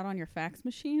prints out on your fax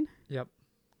machine? Yep.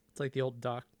 It's like the old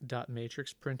dot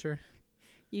matrix printer.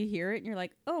 You hear it and you're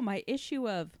like, oh, my issue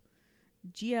of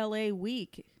GLA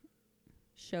Week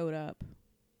showed up.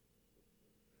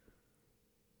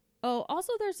 Oh,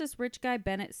 also there's this rich guy,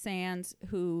 Bennett Sands,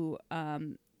 who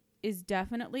is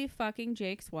definitely fucking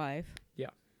Jake's wife. Yeah.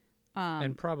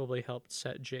 And probably helped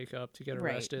set Jake up to get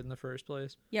arrested in the first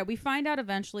place. Yeah, we find out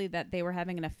eventually that they were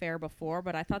having an affair before,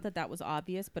 but I thought that was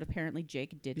obvious, but apparently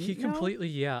Jake didn't He know.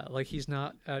 completely, like he's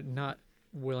not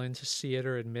willing to see it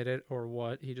or admit it or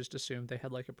what. He just assumed they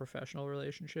had like a professional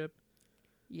relationship.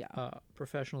 Yeah.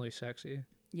 Professionally sexy.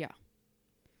 Yeah.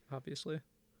 Obviously.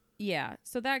 Yeah,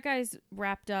 so that guy's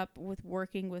wrapped up with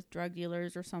working with drug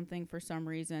dealers or something for some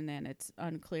reason, and it's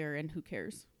unclear, and who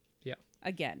cares? Yeah.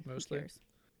 Again, mostly. Who cares?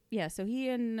 Yeah, so he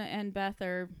and Beth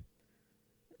are,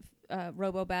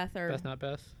 Robo-Beth or... Beth Not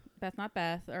Beth. Beth Not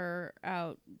Beth are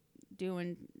out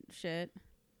doing shit.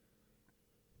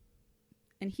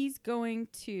 And he's going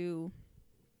to...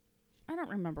 I don't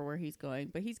remember where he's going,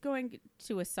 but he's going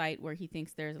to a site where he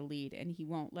thinks there's a lead, and he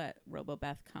won't let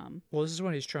Robo-Beth come. Well, this is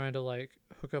when he's trying to, like,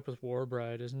 hook up with War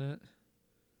Bride, isn't it?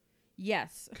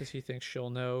 Yes. Because he thinks she'll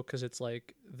know, because it's,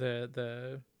 like,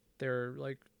 their,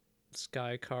 like,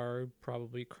 sky car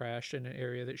probably crashed in an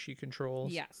area that she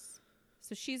controls. Yes.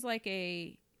 So she's like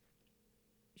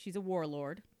she's a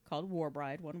warlord called War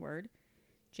Bride, one word.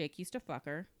 Jake used to fuck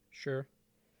her. Sure.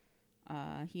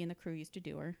 He and the crew used to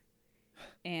do her.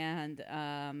 And,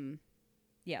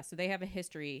 yeah, so they have a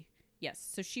history. Yes,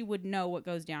 so she would know what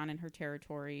goes down in her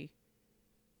territory,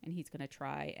 and he's going to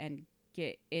try and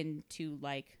get into,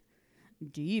 like,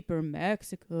 deeper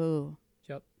Mexico.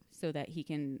 Yep. So that he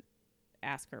can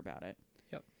ask her about it.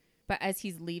 Yep. But as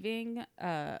he's leaving,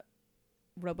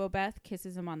 Robo-Beth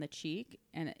kisses him on the cheek,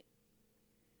 and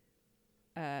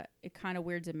it kind of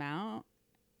weirds him out,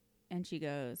 and she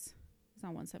goes, it's on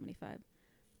 175.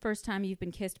 First time you've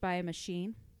been kissed by a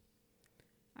machine?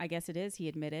 I guess it is, he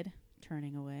admitted,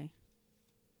 turning away.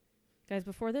 Guys,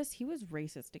 before this, he was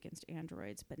racist against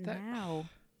androids, but now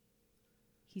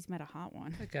he's met a hot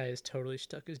one. That guy has totally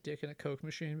stuck his dick in a Coke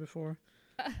machine before.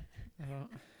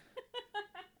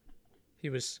 He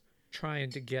was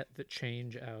trying to get the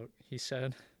change out, he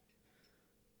said.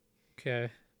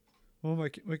 Okay. Oh, my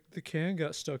the can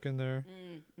got stuck in there.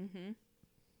 Mm-hmm.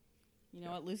 You know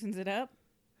what loosens it up?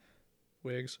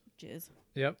 Wigs. Jizz.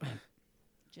 Yep.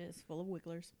 Jizz full of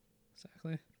wigglers.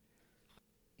 Exactly.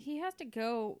 He has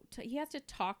to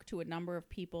talk to a number of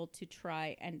people to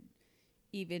try and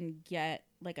even get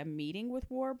like a meeting with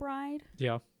War Bride.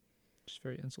 Yeah. Just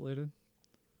very insulated.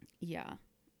 Yeah.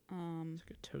 It's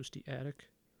like a toasty attic.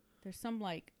 There's some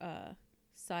like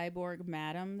cyborg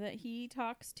madam that he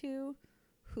talks to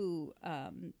who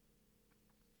on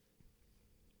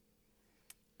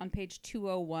page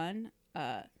 201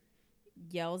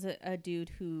 yells at a dude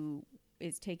who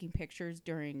is taking pictures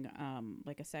during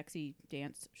like a sexy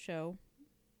dance show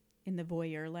in the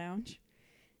voyeur lounge,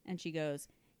 and she goes,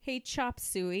 "Hey, Chop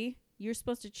Suey, you're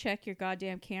supposed to check your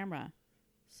goddamn camera."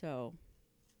 So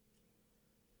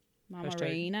Mama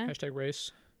Reina, hashtag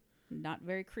race. not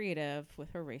very creative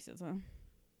with her racism.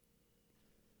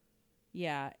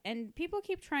 Yeah, and people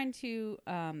keep trying to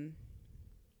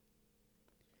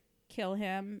kill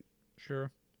him.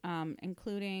 Sure.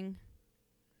 Including,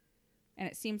 and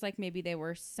it seems like maybe they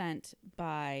were sent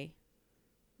by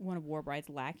one of War Bride's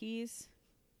lackeys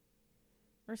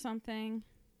or something.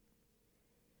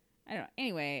 I don't know.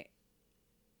 Anyway,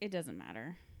 it doesn't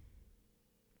matter.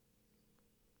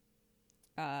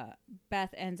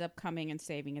 Beth ends up coming and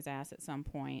saving his ass at some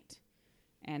point.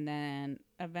 And then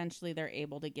eventually they're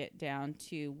able to get down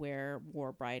to where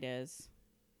War Bride is,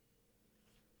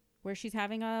 where she's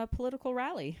having a political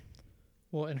rally.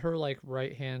 Well, and her, like,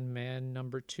 right-hand man,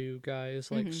 number 2 guy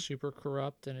is, like, super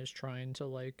corrupt and is trying to,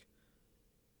 like...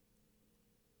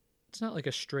 It's not, like,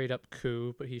 a straight-up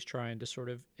coup, but he's trying to sort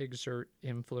of exert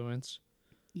influence.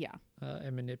 Yeah.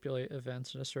 And manipulate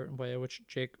events in a certain way, which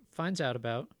Jake finds out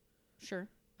about. Sure.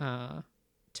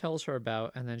 Tells her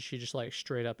about, and then she just, like,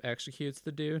 straight-up executes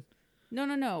the dude.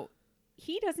 No.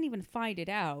 He doesn't even find it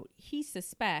out. He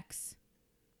suspects.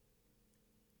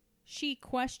 She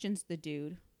questions the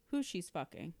dude who she's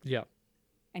fucking. Yeah.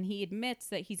 And he admits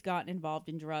that he's gotten involved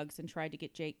in drugs and tried to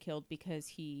get Jake killed because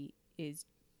he is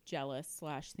jealous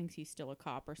 / thinks he's still a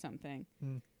cop or something.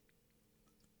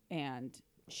 And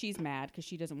she's mad because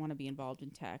she doesn't want to be involved in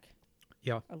tech.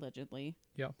 Yeah. Allegedly.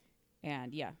 Yeah.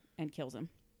 And and kills him.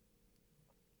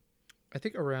 I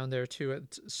think around there too,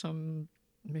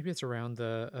 maybe it's around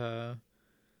the,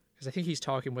 because I think he's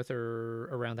talking with her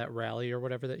around that rally or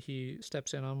whatever that he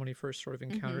steps in on when he first sort of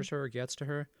encounters her or gets to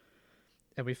her.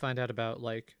 And we find out about,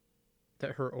 like,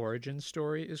 that her origin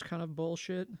story is kind of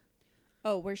bullshit.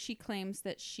 Oh, where she claims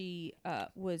that she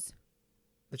was...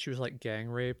 That she was like gang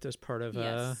raped as part of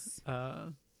Yes. I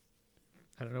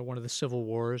don't know, one of the civil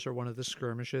wars or one of the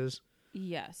skirmishes.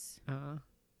 Yes.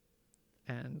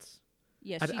 And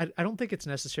Yes. I don't think it's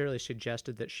necessarily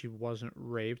suggested that she wasn't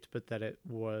raped, but that it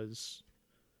was,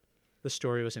 the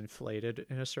story was inflated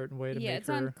in a certain way to make it's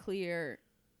her. unclear.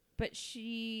 But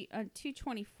she, on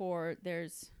 224,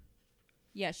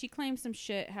 she claims some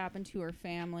shit happened to her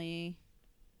family.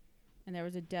 And there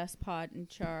was a despot in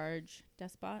charge.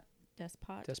 Despot?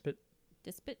 Despot.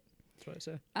 Despot. That's what I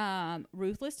say.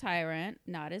 Ruthless tyrant,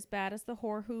 not as bad as the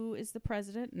whore who is the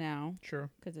president now.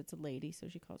 Sure. Because it's a lady, so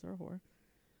she calls her a whore.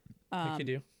 Like you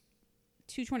do.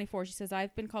 224, she says,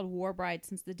 I've been called war bride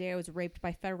since the day I was raped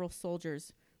by federal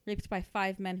soldiers, raped by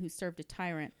 5 men who served a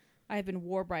tyrant. I have been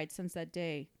war bride since that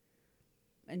day.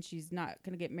 And she's not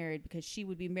going to get married because she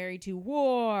would be married to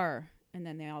war. And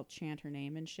then they all chant her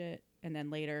name and shit. And then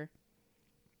later,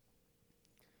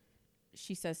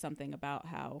 she says something about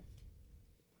how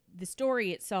the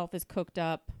story itself is cooked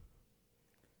up.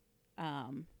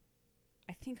 I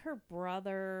think her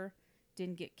brother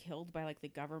didn't get killed by like the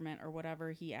government or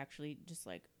whatever. He actually just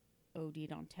like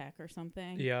OD'd on tech or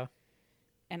something. Yeah.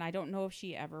 And I don't know if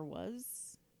she ever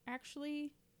was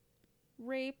actually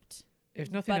raped.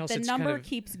 If nothing else, the it's number kind of,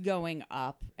 keeps going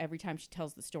up every time she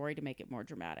tells the story to make it more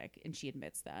dramatic, and she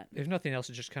admits that. if nothing else,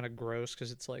 it's just kind of gross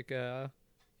because it's like,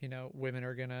 women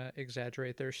are gonna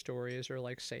exaggerate their stories or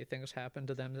like say things happened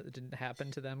to them that didn't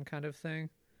happen to them, kind of thing.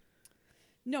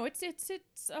 No, it's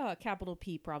capital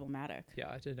P problematic. Yeah,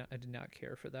 I did not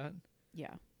care for that.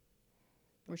 Yeah,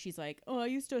 where she's like, "Oh, I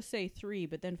used to say 3,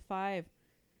 but then 5,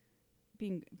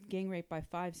 being gang raped by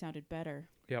 5 sounded better."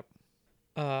 Yep.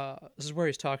 This is where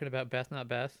he's talking about Beth, not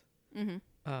Beth. Mm-hmm.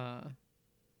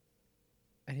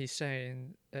 And he's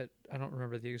saying that, I don't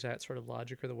remember the exact sort of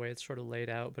logic or the way it's sort of laid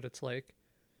out, but it's like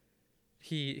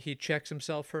he checks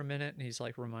himself for a minute and he's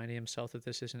like reminding himself that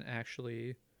this isn't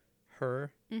actually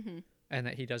her, and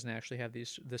that he doesn't actually have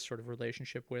this sort of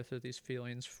relationship with or these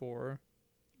feelings for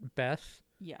Beth.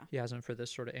 Yeah. He hasn't for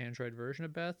this sort of android version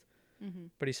of Beth.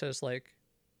 But he says, like,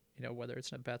 whether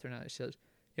it's not Beth or not, he says,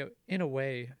 in a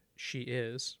way she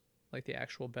is like the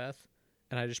actual Beth.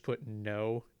 And I just put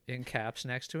no in caps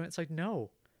next to it. It's like,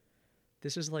 no,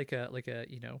 this is like a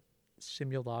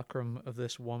simulacrum of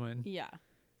this woman. Yeah.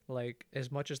 Like,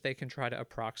 as much as they can try to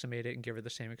approximate it and give her the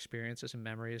same experiences and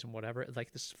memories and whatever,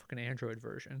 like, this is fucking android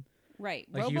version. Right.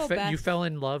 Like, you fell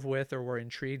in love with or were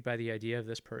intrigued by the idea of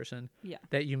this person. Yeah.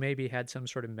 That you maybe had some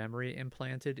sort of memory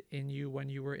implanted in you when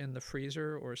you were in the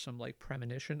freezer, or some like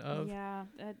premonition of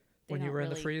when you were in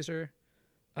the freezer.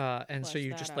 And so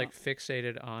you just like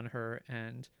fixated on her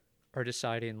and are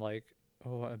deciding like,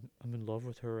 oh, I'm in love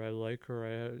with her. I like her.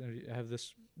 I have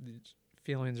these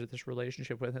feelings or this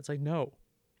relationship with her. It's like, no,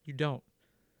 you don't.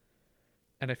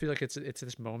 And I feel like it's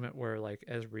this moment where, like,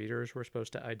 as readers, we're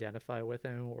supposed to identify with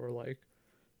him or like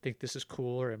think this is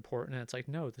cool or important. And it's like,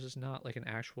 no, this is not like an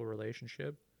actual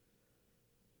relationship.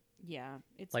 Yeah,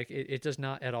 it's like it does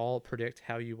not at all predict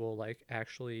how you will like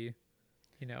actually,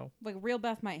 like real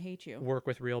Beth might hate you. Work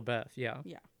with real Beth. Yeah.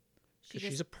 Yeah. Because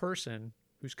she's a person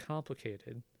who's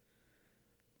complicated,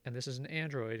 and this is an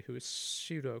android who is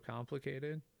pseudo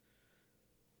complicated.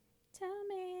 Tell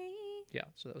me. Yeah,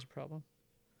 so that was a problem.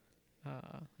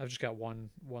 I've just got one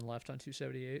left on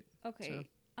 278. Okay. So.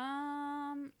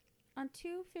 On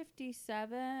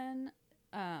 257,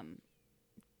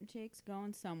 Jake's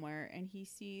going somewhere and he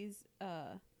sees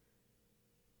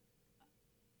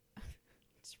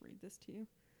just read this to you.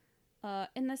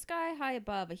 In the sky high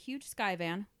above, a huge sky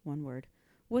van, one word,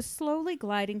 was slowly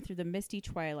gliding through the misty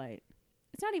twilight.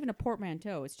 It's not even a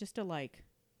portmanteau. It's just a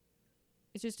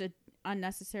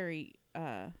unnecessary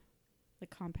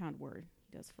compound word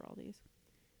he does for all these.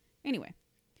 Anyway,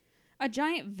 a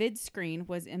giant vid screen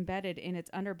was embedded in its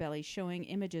underbelly showing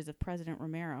images of President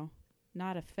Romero.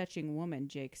 Not a fetching woman,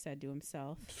 Jake said to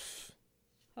himself.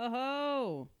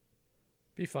 Ho-ho!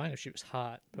 Be fine if she was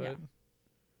hot, but... Yeah.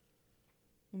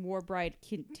 War Bride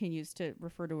continues to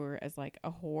refer to her as like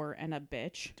a whore and a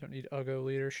bitch. Don't need Uggo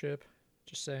leadership.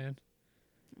 Just saying.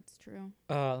 That's true.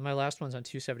 My last one's on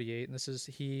 278, and this is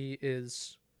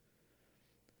he's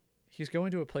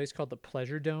going to a place called the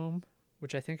Pleasure Dome,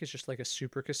 which I think is just like a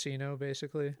super casino,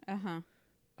 basically.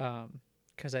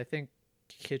 Because I think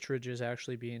Kittredge is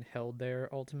actually being held there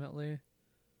ultimately.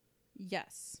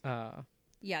 Yes.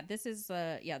 This is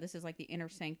like the inner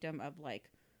sanctum of like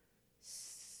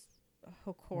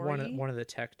Hokori. One of the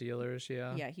tech dealers.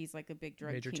 Yeah. Yeah, he's like a big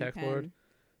drug major kingpin. tech lord.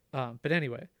 But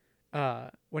anyway,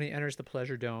 when he enters the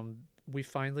Pleasure Dome, we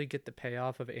finally get the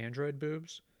payoff of Android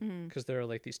boobs because there are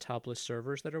like these topless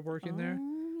servers that are working there.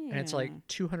 Oh, And it's like yeah.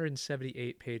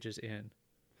 278 pages in.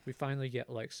 We finally get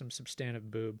like some substantive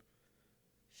boob.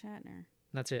 Shatner. And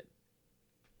that's it.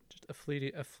 Just a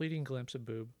fleeting glimpse of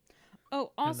boob.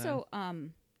 Oh, also,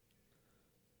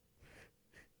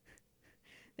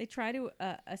 they try to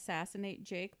assassinate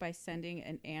Jake by sending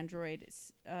an android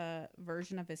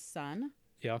version of his son,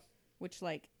 Yeah, which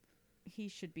like he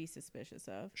should be suspicious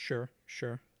of. sure.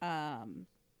 And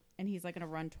he's like gonna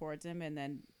run towards him, and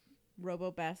then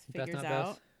RoboBeth Beth, figures not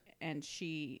out, Beth. and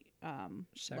she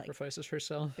Sacrifices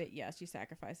herself. but yeah, she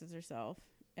sacrifices herself,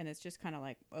 and it's just kind of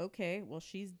like, okay, well,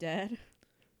 she's dead.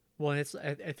 Well, and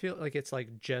I feel like it's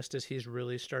like just as he's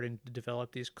really starting to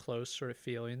develop these close sort of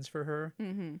feelings for her.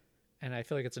 Mm-hmm. And I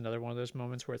feel like it's another one of those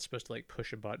moments where it's supposed to like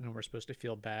push a button and we're supposed to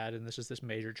feel bad. And this is this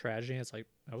major tragedy. It's like,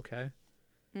 okay.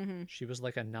 Mm-hmm. She was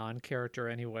like a non-character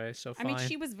anyway, so I fine. mean,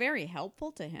 she was very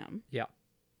helpful to him. Yeah.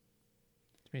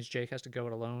 Which means Jake has to go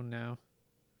it alone now.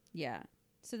 Yeah.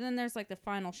 So then there's like the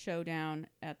final showdown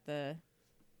at the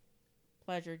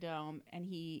Pleasure Dome, and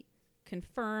he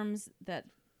confirms that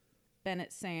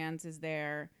Bennett Sands is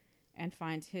there and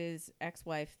finds his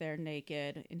ex-wife there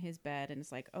naked in his bed, and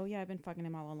it's like, oh yeah, I've been fucking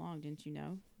him all along, didn't you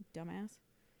know, dumbass?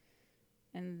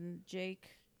 And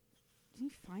Jake, did he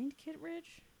find Kit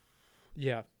Ridge?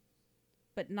 Yeah.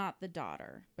 But not the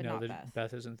daughter, but no, not Beth.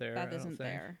 Beth isn't there. Beth I don't isn't think.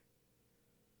 there.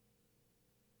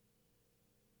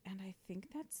 And I think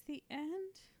that's the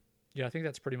end. Yeah, I think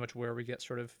that's pretty much where we get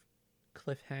sort of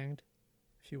cliffhanged,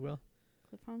 if you will.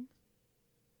 Cliff hung?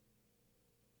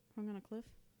 Hung on a cliff?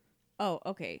 Oh,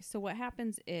 okay. So what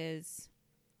happens is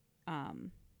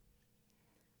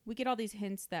we get all these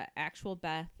hints that actual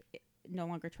Beth no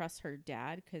longer trusts her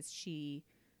dad because she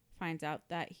finds out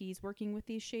that he's working with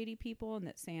these shady people and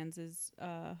that Sands is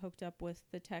hooked up with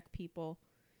the tech people.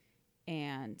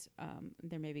 And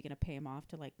they're maybe going to pay him off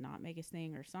to like not make his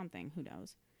thing or something. Who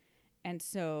knows? And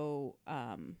so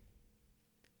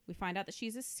we find out that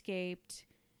she's escaped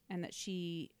and that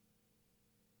she's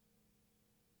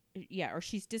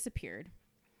disappeared.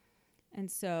 And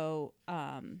so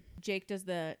Jake does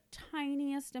the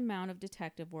tiniest amount of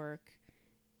detective work,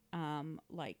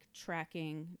 like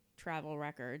tracking travel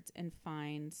records, and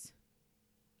finds...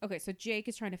 Okay, so Jake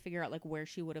is trying to figure out like where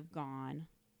she would have gone.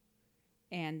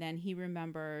 And then he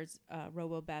remembers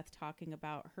RoboBeth talking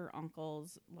about her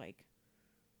uncle's like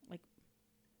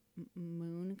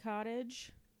moon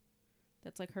cottage.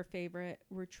 That's like her favorite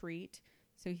retreat.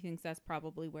 So he thinks that's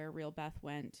probably where real Beth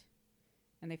went.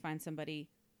 And they find somebody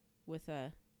with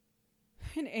an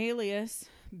alias,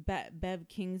 Bev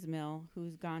Kingsmill,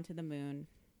 who's gone to the moon.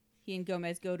 He and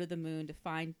Gomez go to the moon to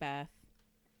find Beth.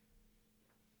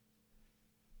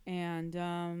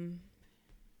 And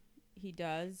he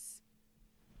does.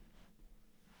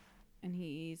 And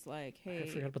he's like, hey, I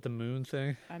forgot about the moon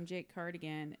thing. I'm Jake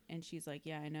Cardigan. And she's like,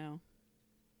 yeah, I know.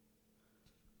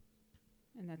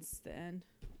 And that's the end.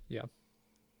 Yeah.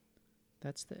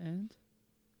 That's the end?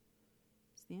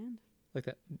 It's the end. Like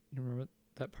that, you remember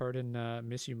that part in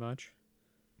Miss You Much?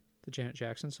 The Janet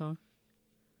Jackson song?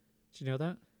 Did you know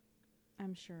that?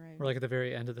 I'm sure I... Or like at the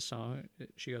very end of the song,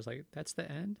 she goes like, that's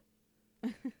the end?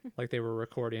 Like they were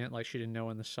recording it, like she didn't know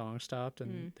when the song stopped,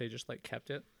 and they just like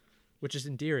kept it, which is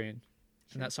endearing.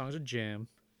 Sure. And that song's a jam.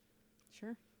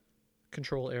 Sure.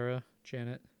 Control era,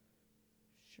 Janet.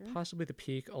 Sure. Possibly the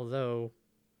peak, although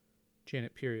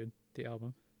Janet period, the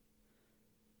album.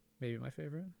 Maybe my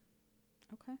favorite.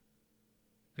 Okay.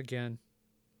 Again,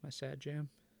 my sad jam.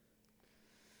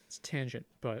 It's a tangent,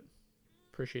 but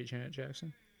appreciate Janet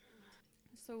Jackson.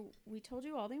 So we told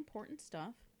you all the important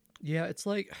stuff. Yeah, it's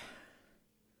like,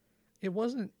 it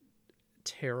wasn't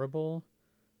terrible.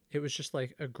 It was just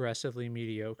like aggressively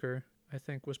mediocre, I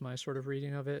think was my sort of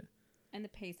reading of it. And the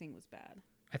pacing was bad.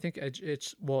 I think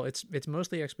it's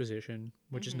mostly exposition,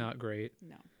 which is not great.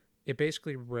 No. It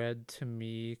basically read to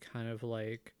me kind of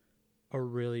like a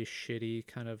really shitty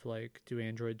kind of like Do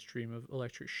Androids Dream of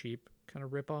Electric Sheep kind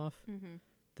of ripoff. Mm-hmm.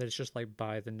 That it's just like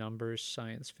by the numbers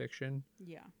science fiction.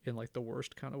 Yeah. In like the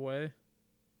worst kind of way.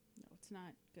 No, it's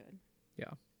not good.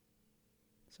 Yeah.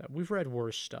 So we've read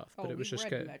worse stuff, but it was just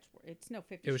read much worse. It's no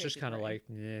 50 it was Shades just of kind of Grey. like,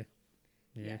 yeah.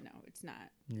 Yeah, no, it's not.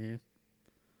 Yeah.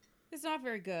 It's not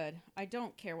very good. I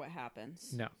don't care what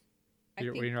happens. No. I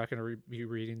You're think not going to be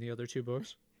reading the other two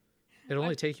books? It'll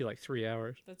only take you like 3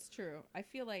 hours. that's true. I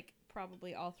feel like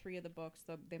probably all three of the books,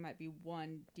 they might be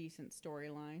one decent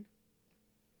storyline.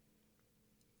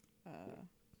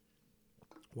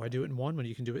 Why do it in one when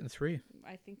you can do it in 3?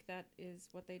 I think that is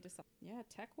what they decide. Yeah,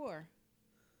 TekWar.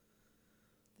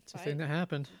 It's a thing that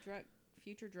happened.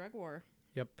 Future drug war.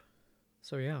 Yep.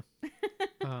 So yeah.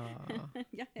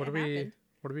 Yeah, What it are we happened.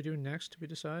 what are we doing next? Did we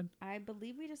decide? I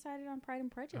believe we decided on Pride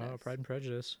and Prejudice, Oh, Pride and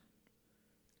Prejudice.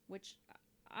 which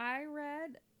I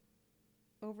read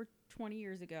over 20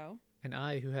 years ago. And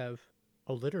I, who have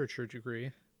a literature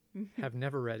degree, have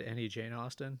never read any Jane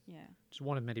Austen. Yeah. Just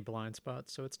one of many blind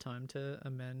spots, so it's time to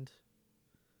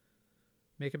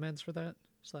make amends for that,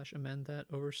 / amend that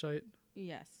oversight.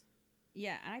 Yes.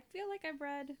 Yeah, and I feel like I've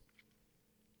read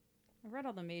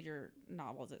all the major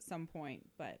novels at some point,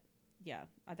 but yeah,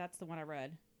 that's the one I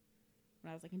read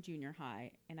when I was like in junior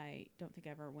high, and I don't think I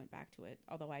ever went back to it,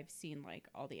 although I've seen like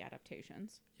all the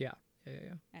adaptations. Yeah.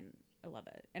 And I love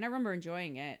it. And I remember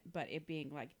enjoying it, but it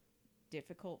being like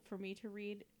difficult for me to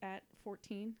read at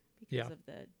 14 because of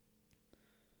the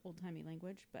old-timey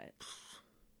language, but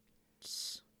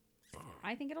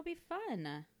I think it'll be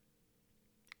fun.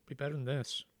 Be better than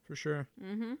this, for sure.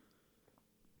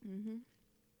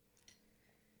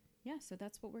 Yeah, so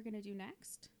that's what we're going to do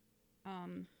next.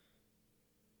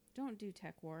 Don't do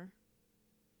TekWar.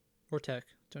 Or tech.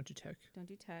 Don't do tech. Don't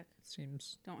do tech. It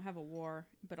seems... Don't have a war,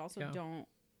 but also don't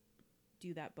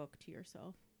do that book to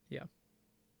yourself. Yeah.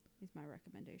 Is my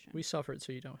recommendation. We suffered,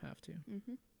 so you don't have to.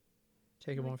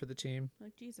 Take it one for the team.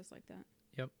 Like Jesus like that.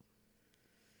 Yep.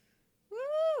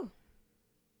 Woo!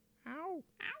 Ow.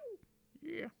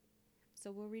 Yeah.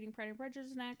 So we're reading Pride and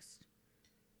Prejudice next.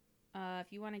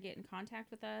 If you want to get in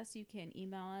contact with us, you can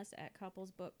email us at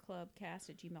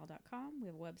couplesbookclubcast@gmail.com. We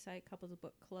have a website,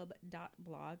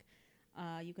 couplesbookclub.blog.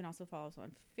 You can also follow us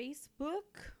on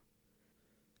Facebook.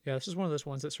 Yeah, this is one of those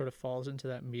ones that sort of falls into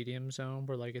that medium zone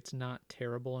where, like, it's not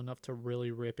terrible enough to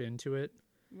really rip into it,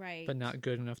 Right. but not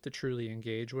good enough to truly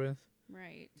engage with.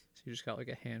 Right. So you just got like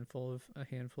a handful of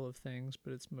things,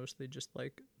 but it's mostly just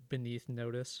like beneath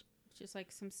notice. It's just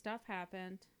like some stuff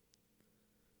happened.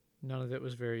 None of it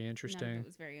was very None interesting. of it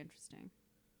was very interesting.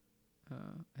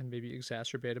 And maybe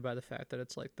exacerbated by the fact that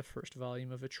it's like the first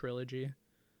volume of a trilogy.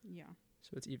 Yeah.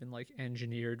 So it's even like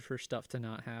engineered for stuff to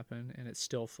not happen, and it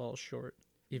still falls short,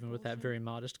 even with that very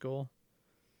modest goal.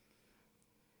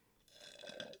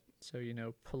 So, you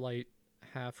know, polite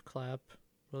half clap,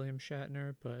 William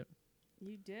Shatner, but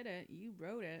You did it. You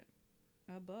wrote it.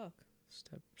 A book.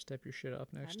 step your shit up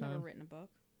next I've time. never written a book.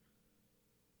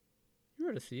 You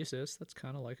wrote a thesis. That's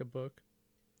kind of like a book.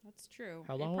 That's true.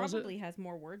 How long was it? It probably has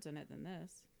more words in it than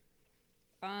this.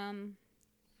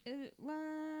 It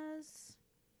was,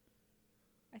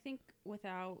 I think,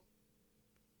 without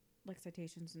like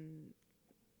citations and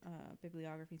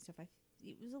bibliography and stuff,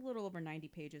 it was a little over 90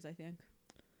 pages, I think,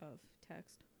 of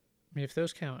text. I mean, if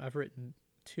those count, I've written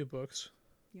 2 books.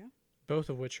 Yeah. Both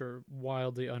of which are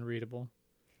wildly unreadable,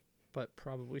 but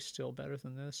probably still better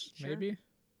than this. Sure. Maybe.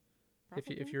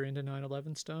 Probably. If you're into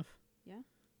 9/11 stuff. Yeah.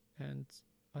 And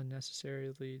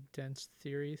unnecessarily dense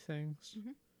theory things.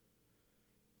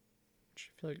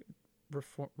 Which I feel like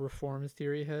reform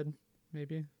theory head,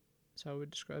 maybe. That's how I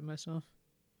would describe myself.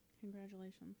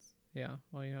 Congratulations. Yeah.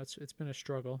 Well, you know, it's been a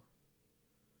struggle.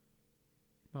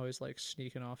 I'm always like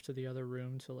sneaking off to the other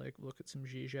room to like look at some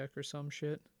Zizek or some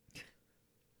shit.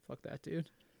 Fuck that dude.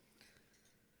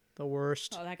 The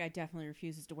worst. Oh, that guy definitely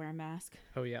refuses to wear a mask.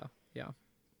 Oh yeah. Yeah,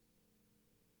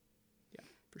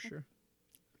 for sure.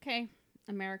 Okay.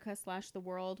 America / the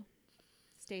world.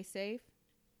 Stay safe.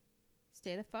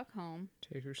 Stay the fuck home.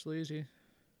 Take her sleazy.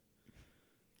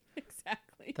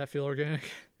 Exactly. That feel organic?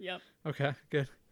 Yep. Okay, good.